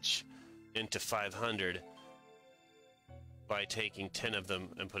 rupees each into 500 by taking 10 of them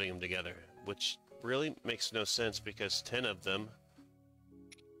and putting them together, which really makes no sense because 10 of them,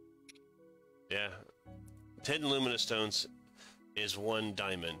 yeah, 10 Luminous Stones is 1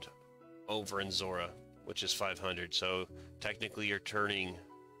 diamond over in Zora, which is 500, so technically you're turning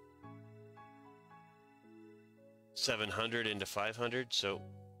 700 into 500, so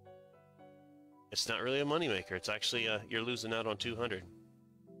it's not really a moneymaker. It's actually, you're losing out on 200.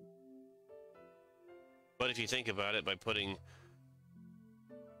 But if you think about it, by putting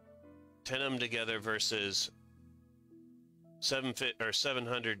 10 of them together versus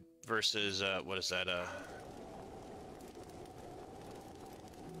 700 versus, what is that,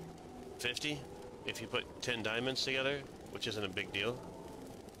 50? If you put 10 diamonds together, which isn't a big deal.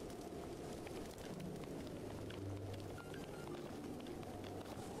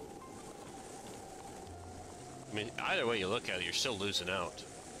 I mean, either way you look at it, you're still losing out.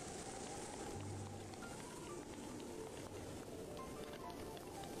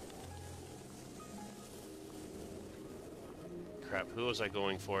 Crap, who was I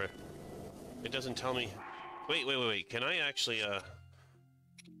going for? It doesn't tell me. Wait. Can I actually,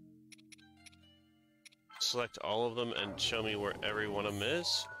 select all of them and show me where every one of them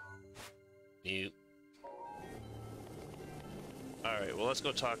is? You. Alright, well, let's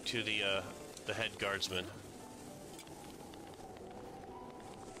go talk to the head guardsman.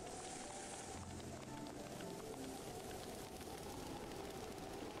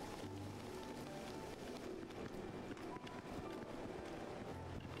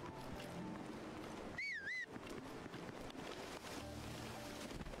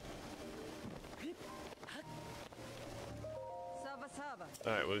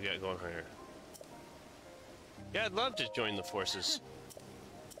 Alright, what do we got going on here? Yeah, I'd love to join the forces.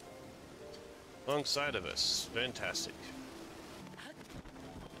 Alongside of us. Fantastic.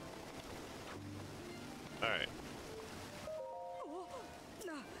 Alright.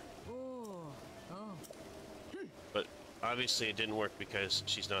 But obviously it didn't work because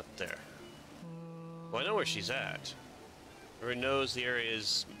she's not there. Well, I know where she's at. Everyone knows the area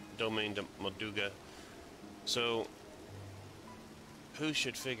is Domain de Molduga. So who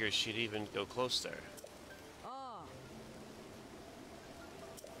should figure she'd even go close there?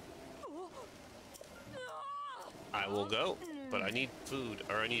 I will go, but I need food,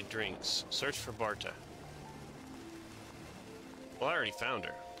 or I need drinks. Search for Barta. Well, I already found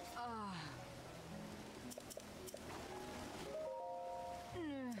her.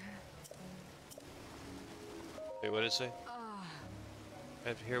 Wait, what did it say?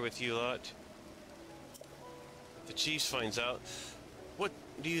 I'm here with you lot. If the chief finds out, what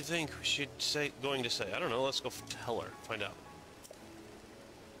do you think she's going to say? I don't know, let's go tell her, find out.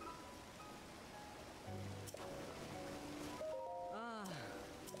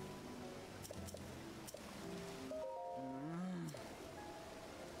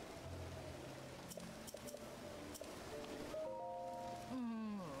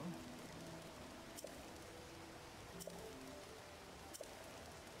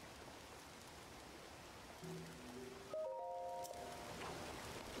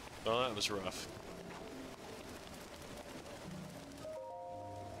 Oh, that was rough.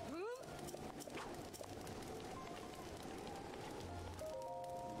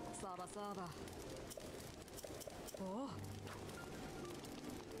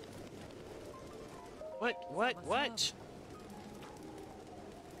 What?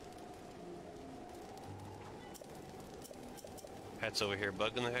 Pat's over here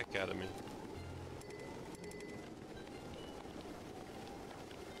bugging the heck out of me.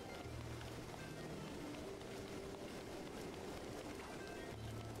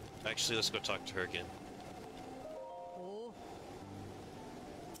 Actually, let's go talk to her again.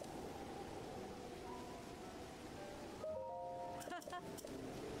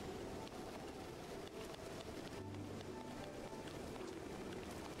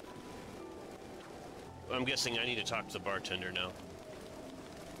 I'm guessing I need to talk to the bartender now.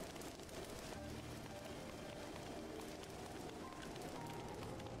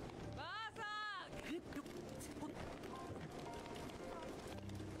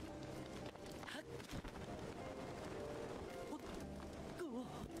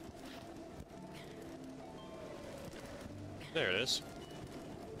 There it is.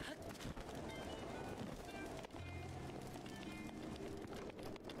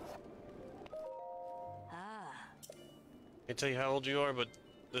 Ah. Can't tell you how old you are, but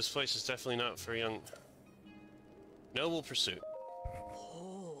this place is definitely not for young. Noble pursuit.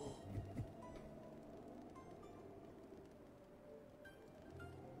 Oh.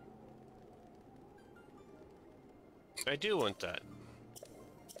 I do want that.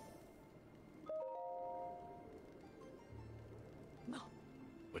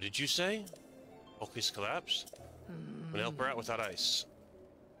 What did you say? Poki's collapsed? I'm gonna help her out without ice.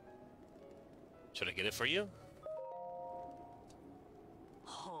 Should I get it for you?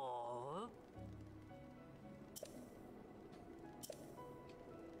 Oh.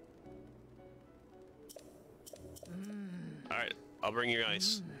 Alright, I'll bring you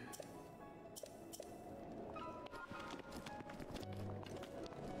ice.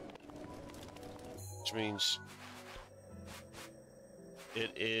 Which means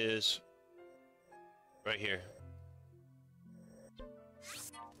it is right here.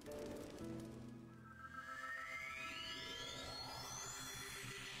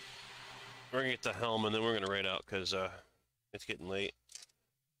 We're gonna get the helm and then we're gonna raid out because it's getting late.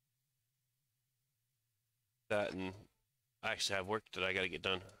 That and I actually have work that I gotta get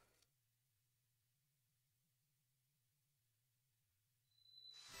done.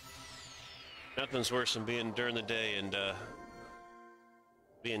 Nothing's worse than being during the day and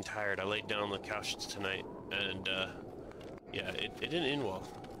being tired. I laid down on the couch tonight and yeah, it didn't end well.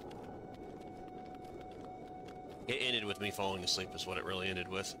 It ended with me falling asleep is what it really ended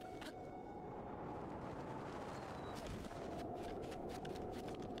with.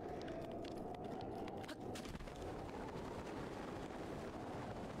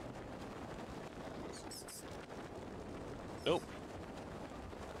 Nope.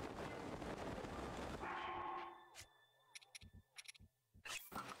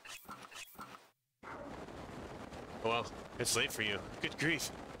 Well, it's late for you. Good grief.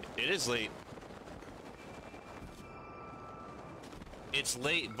 It is late. It's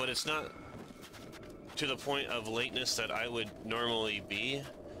late, but it's not to the point of lateness that I would normally be.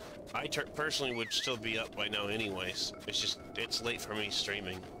 I personally would still be up by now anyways. It's just, it's late for me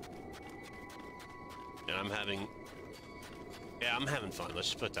streaming. And I'm having fun. Let's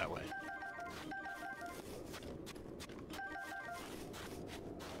just put it that way.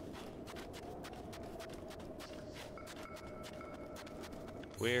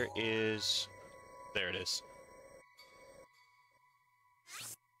 Where is... There it is.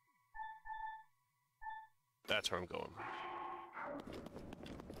 That's where I'm going.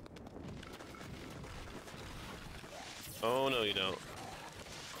 Oh, no, you don't.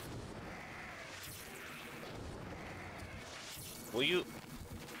 Will you...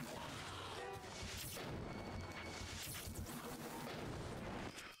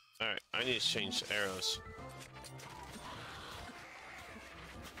 Alright, I need to change arrows.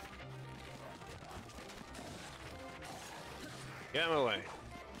 Get out of my way.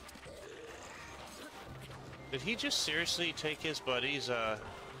 Did he just seriously take his buddies,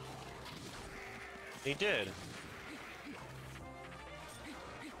 He did.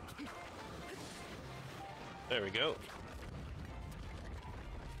 There we go.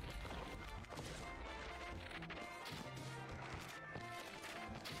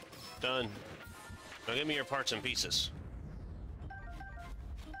 Done. Now give me your parts and pieces.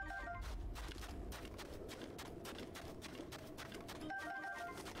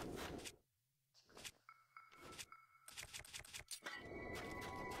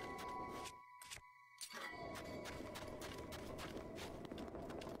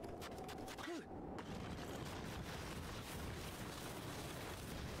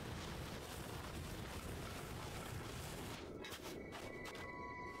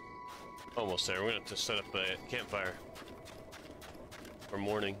 Almost there. We're gonna have to set up a campfire. For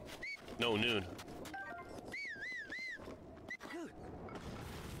morning. No, noon.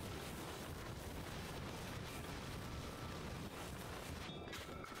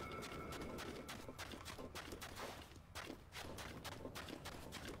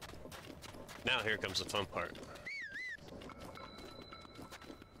 Now here comes the fun part.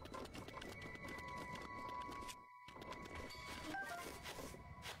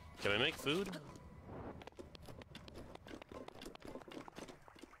 Can I make food?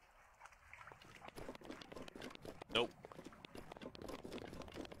 Nope.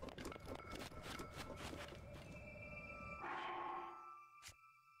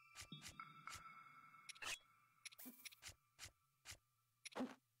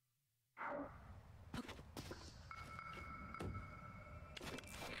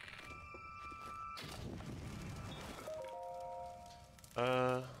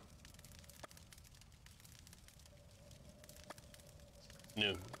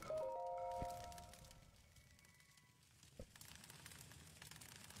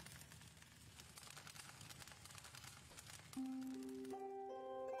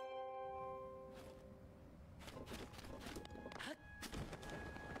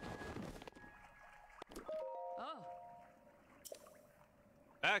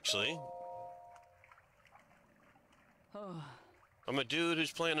 actually. I'm a dude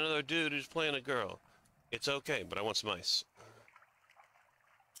who's playing another dude who's playing a girl. It's okay, but I want some ice.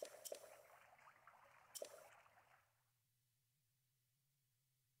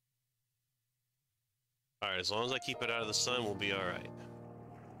 Alright, as long as I keep it out of the sun, we'll be alright.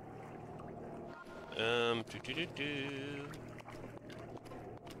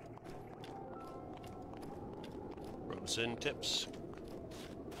 Frozen tips.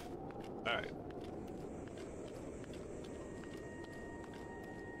 Alright.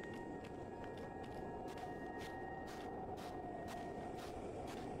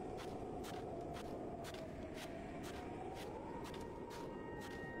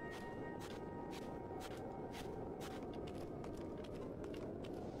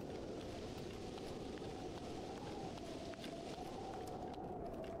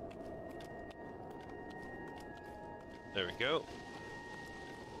 There we go.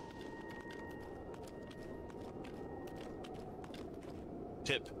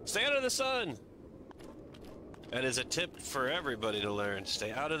 Tip, stay out of the sun! That is a tip for everybody to learn.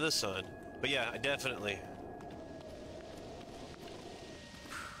 Stay out of the sun. But yeah, definitely.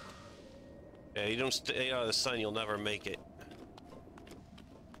 Yeah, you don't stay out of the sun, you'll never make it.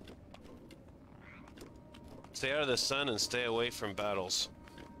 Stay out of the sun and stay away from battles.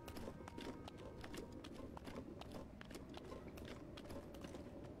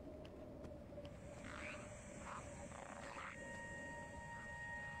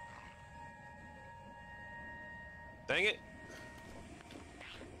 Dang it.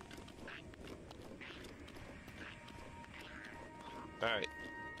 Alright.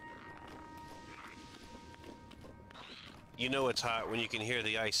 You know it's hot when you can hear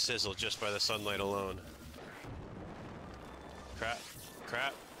the ice sizzle just by the sunlight alone. Crap.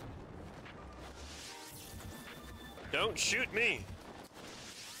 Crap. Don't shoot me!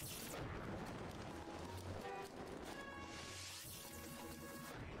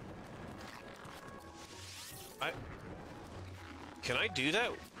 Can I do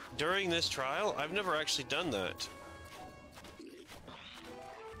that during this trial? I've never actually done that.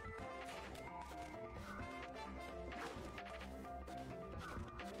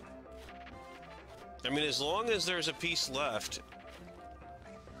 I mean, as long as there's a piece left.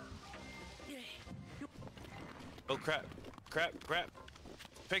 Oh crap, crap, crap.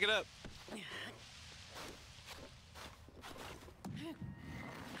 Pick it up.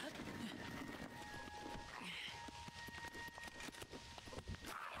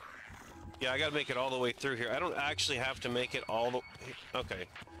 Yeah, I gotta make it all the way through here. I don't actually have to make it all the... Okay.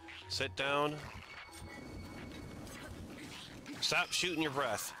 Sit down. Stop shooting your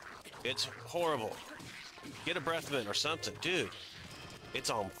breath. It's horrible. Get a breath mint or something. Dude,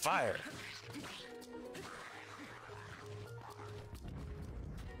 it's on fire.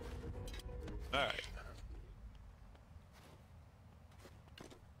 Alright.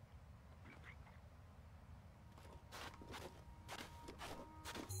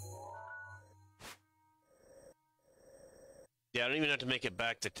 Yeah, I don't even have to make it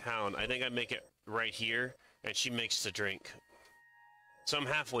back to town. I think I make it right here, and she makes the drink. So I'm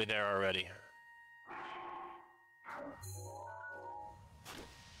halfway there already.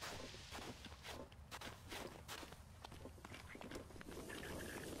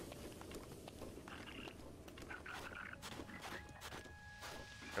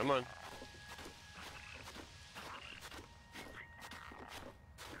 Come on.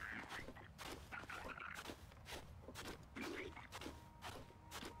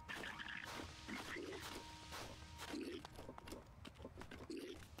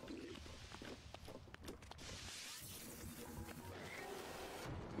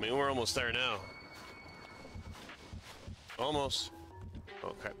 I mean, we're almost there now. Almost.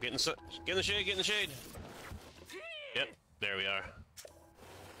 Oh crap! Get in the shade. Get in the shade. Yep. There we are.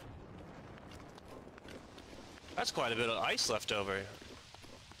 That's quite a bit of ice left over.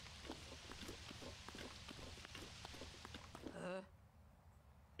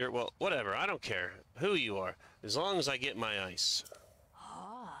 Well, whatever. I don't care who you are, as long as I get my ice.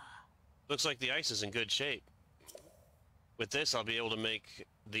 Looks like the ice is in good shape. With this, I'll be able to make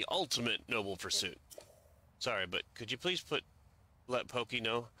the ultimate Noble Pursuit. Sorry, but could you please let Pokey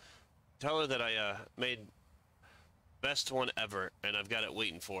know? Tell her that I made best one ever, and I've got it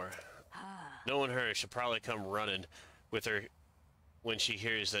waiting for her. Knowing her, she'll probably come running with her when she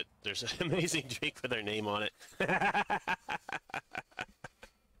hears that there's an amazing drink with her name on it.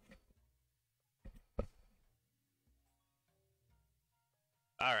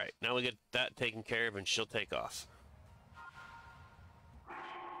 Alright, now we get that taken care of and she'll take off.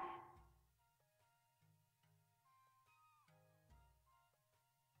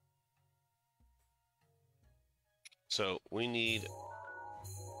 So we need.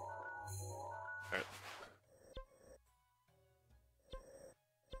 Alright.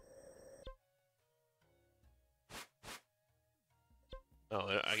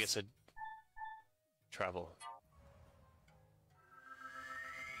 Oh, I guess I'd travel.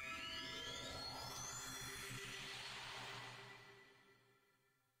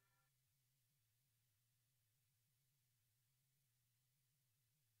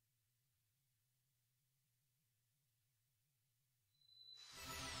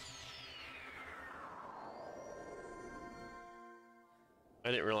 I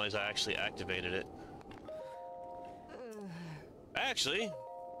didn't realize I actually activated it. Actually,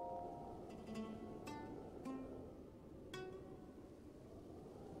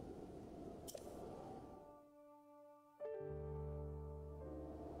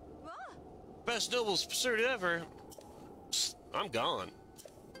 best Noble's pursuit ever. I'm gone.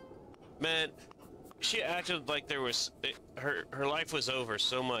 Man, she acted like there was her life was over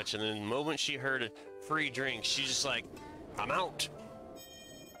so much, and then the moment she heard a free drink, she's just like, I'm out.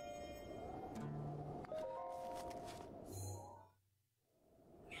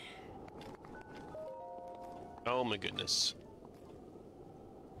 Oh my goodness.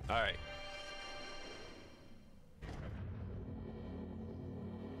 Alright.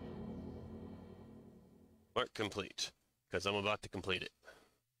 Work complete. Because I'm about to complete it.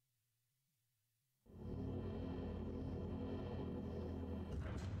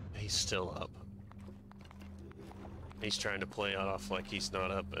 He's still up. He's trying to play off like he's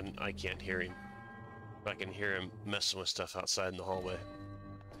not up, and I can't hear him. But I can hear him messing with stuff outside in the hallway.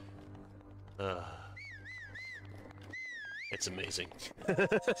 It's amazing.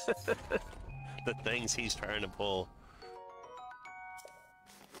 The things he's trying to pull.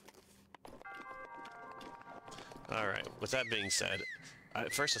 Alright, with that being said,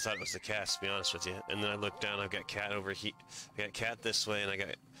 at first I thought it was the cats, to be honest with you. And then I looked down, I've got cat over here. I got cat this way, and I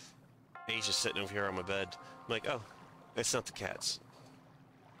got Asia sitting over here on my bed. I'm like, oh, it's not the cats.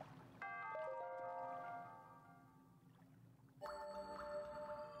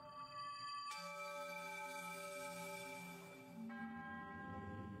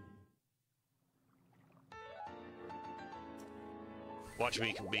 Watch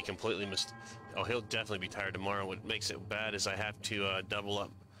me be completely oh, he'll definitely be tired tomorrow. What makes it bad is I have to double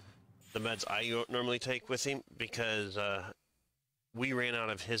up the meds I normally take with him because we ran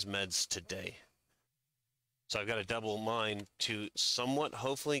out of his meds today. So I've got to double mine to somewhat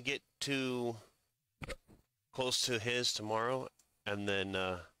hopefully get to close to his tomorrow, and then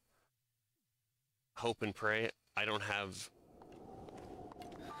hope and pray I don't have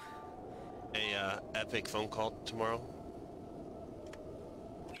a epic phone call tomorrow.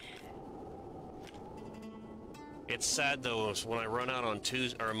 It's sad though, is when I run out on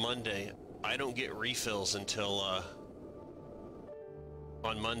Tuesday or Monday, I don't get refills until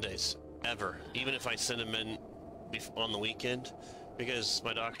on Mondays ever. Even if I send them in on the weekend, because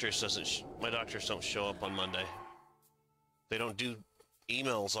my doctors don't show up on Monday. They don't do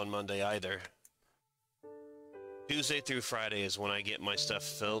emails on Monday either. Tuesday through Friday is when I get my stuff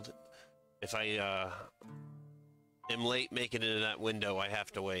filled. If I am late making it into that window, I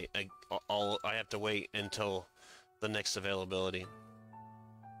have to wait. I have to wait until the next availability.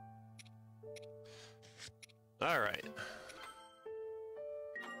 Alright.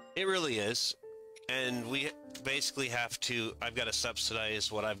 It really is. And we basically have to, I've got to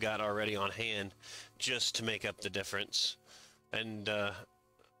subsidize what I've got already on hand just to make up the difference. And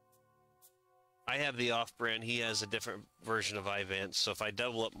I have the off-brand, he has a different version of Vyvanse, so if I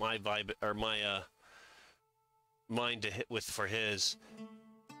double up my mine to hit with for his,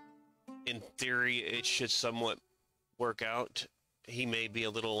 in theory it should somewhat work out. He may be a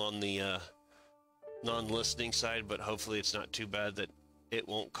little on the non-listening side, but hopefully it's not too bad that it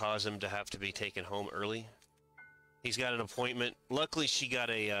won't cause him to have to be taken home early. He's got an appointment. Luckily she got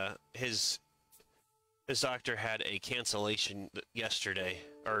a his doctor had a cancellation yesterday,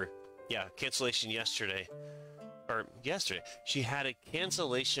 or yeah, cancellation yesterday, or yesterday. She had a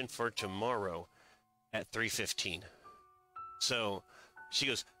cancellation for tomorrow at 3:15. So she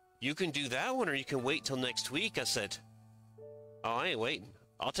goes, you can do that one or you can wait till next week. I said, oh, I ain't waiting.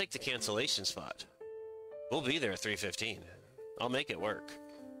 I'll take the cancellation spot. We'll be there at 3:15. I'll make it work.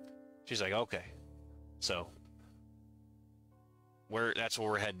 She's like, okay. So that's where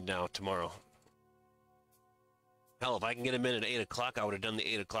we're heading now tomorrow. Hell, if I can get him in at 8 o'clock, I would have done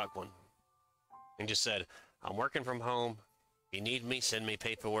the 8 o'clock one. And just said, I'm working from home. If you need me, send me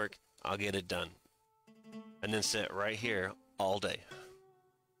paperwork. I'll get it done. And then sit right here all day.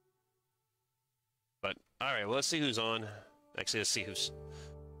 But, alright, well, let's see who's on. Actually, let's see who's...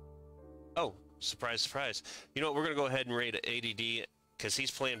 Oh, Surprise, surprise. You know what? We're going to go ahead and raid ADD because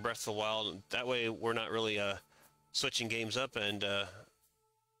he's playing Breath of the Wild. That way we're not really switching games up, and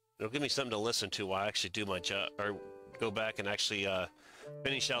it'll give me something to listen to while I actually do my job, or go back and actually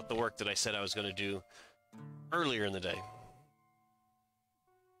finish out the work that I said I was going to do earlier in the day.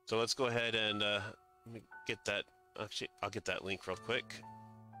 So let's go ahead and let me get that. Actually, I'll get that link real quick.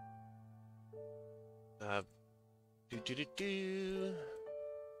 Do.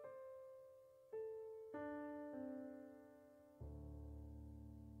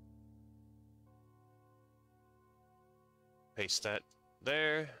 Paste that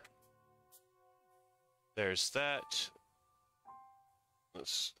there. There's that.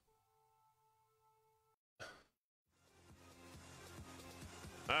 Let's.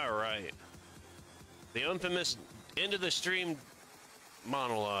 All right. The infamous end of the stream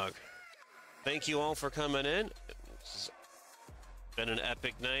monologue. Thank you all for coming in. It's been an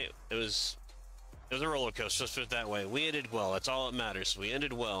epic night. It was a roller coaster, let's put it that way. We ended well. That's all that matters. We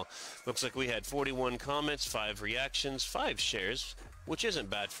ended well. Looks like we had 41 comments, 5 reactions, 5 shares, which isn't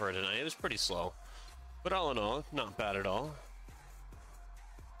bad for tonight. It was pretty slow. But all in all, not bad at all.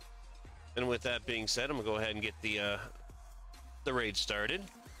 And with that being said, I'm going to go ahead and get the raid started.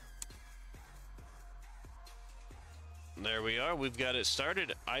 There we are. We've got it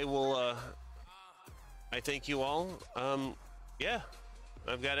started. I will, I thank you all. Yeah,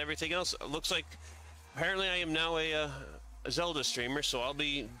 I've got everything else. It looks like apparently I am now a Zelda streamer, so I'll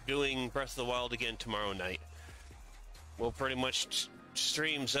be doing Breath of the Wild again tomorrow night. We'll pretty much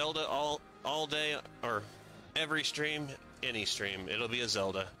stream Zelda all day, or every stream, any stream. It'll be a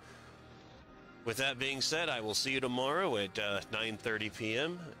Zelda. With that being said, I will see you tomorrow at 9:30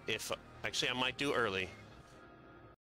 p.m. Actually, I might do early.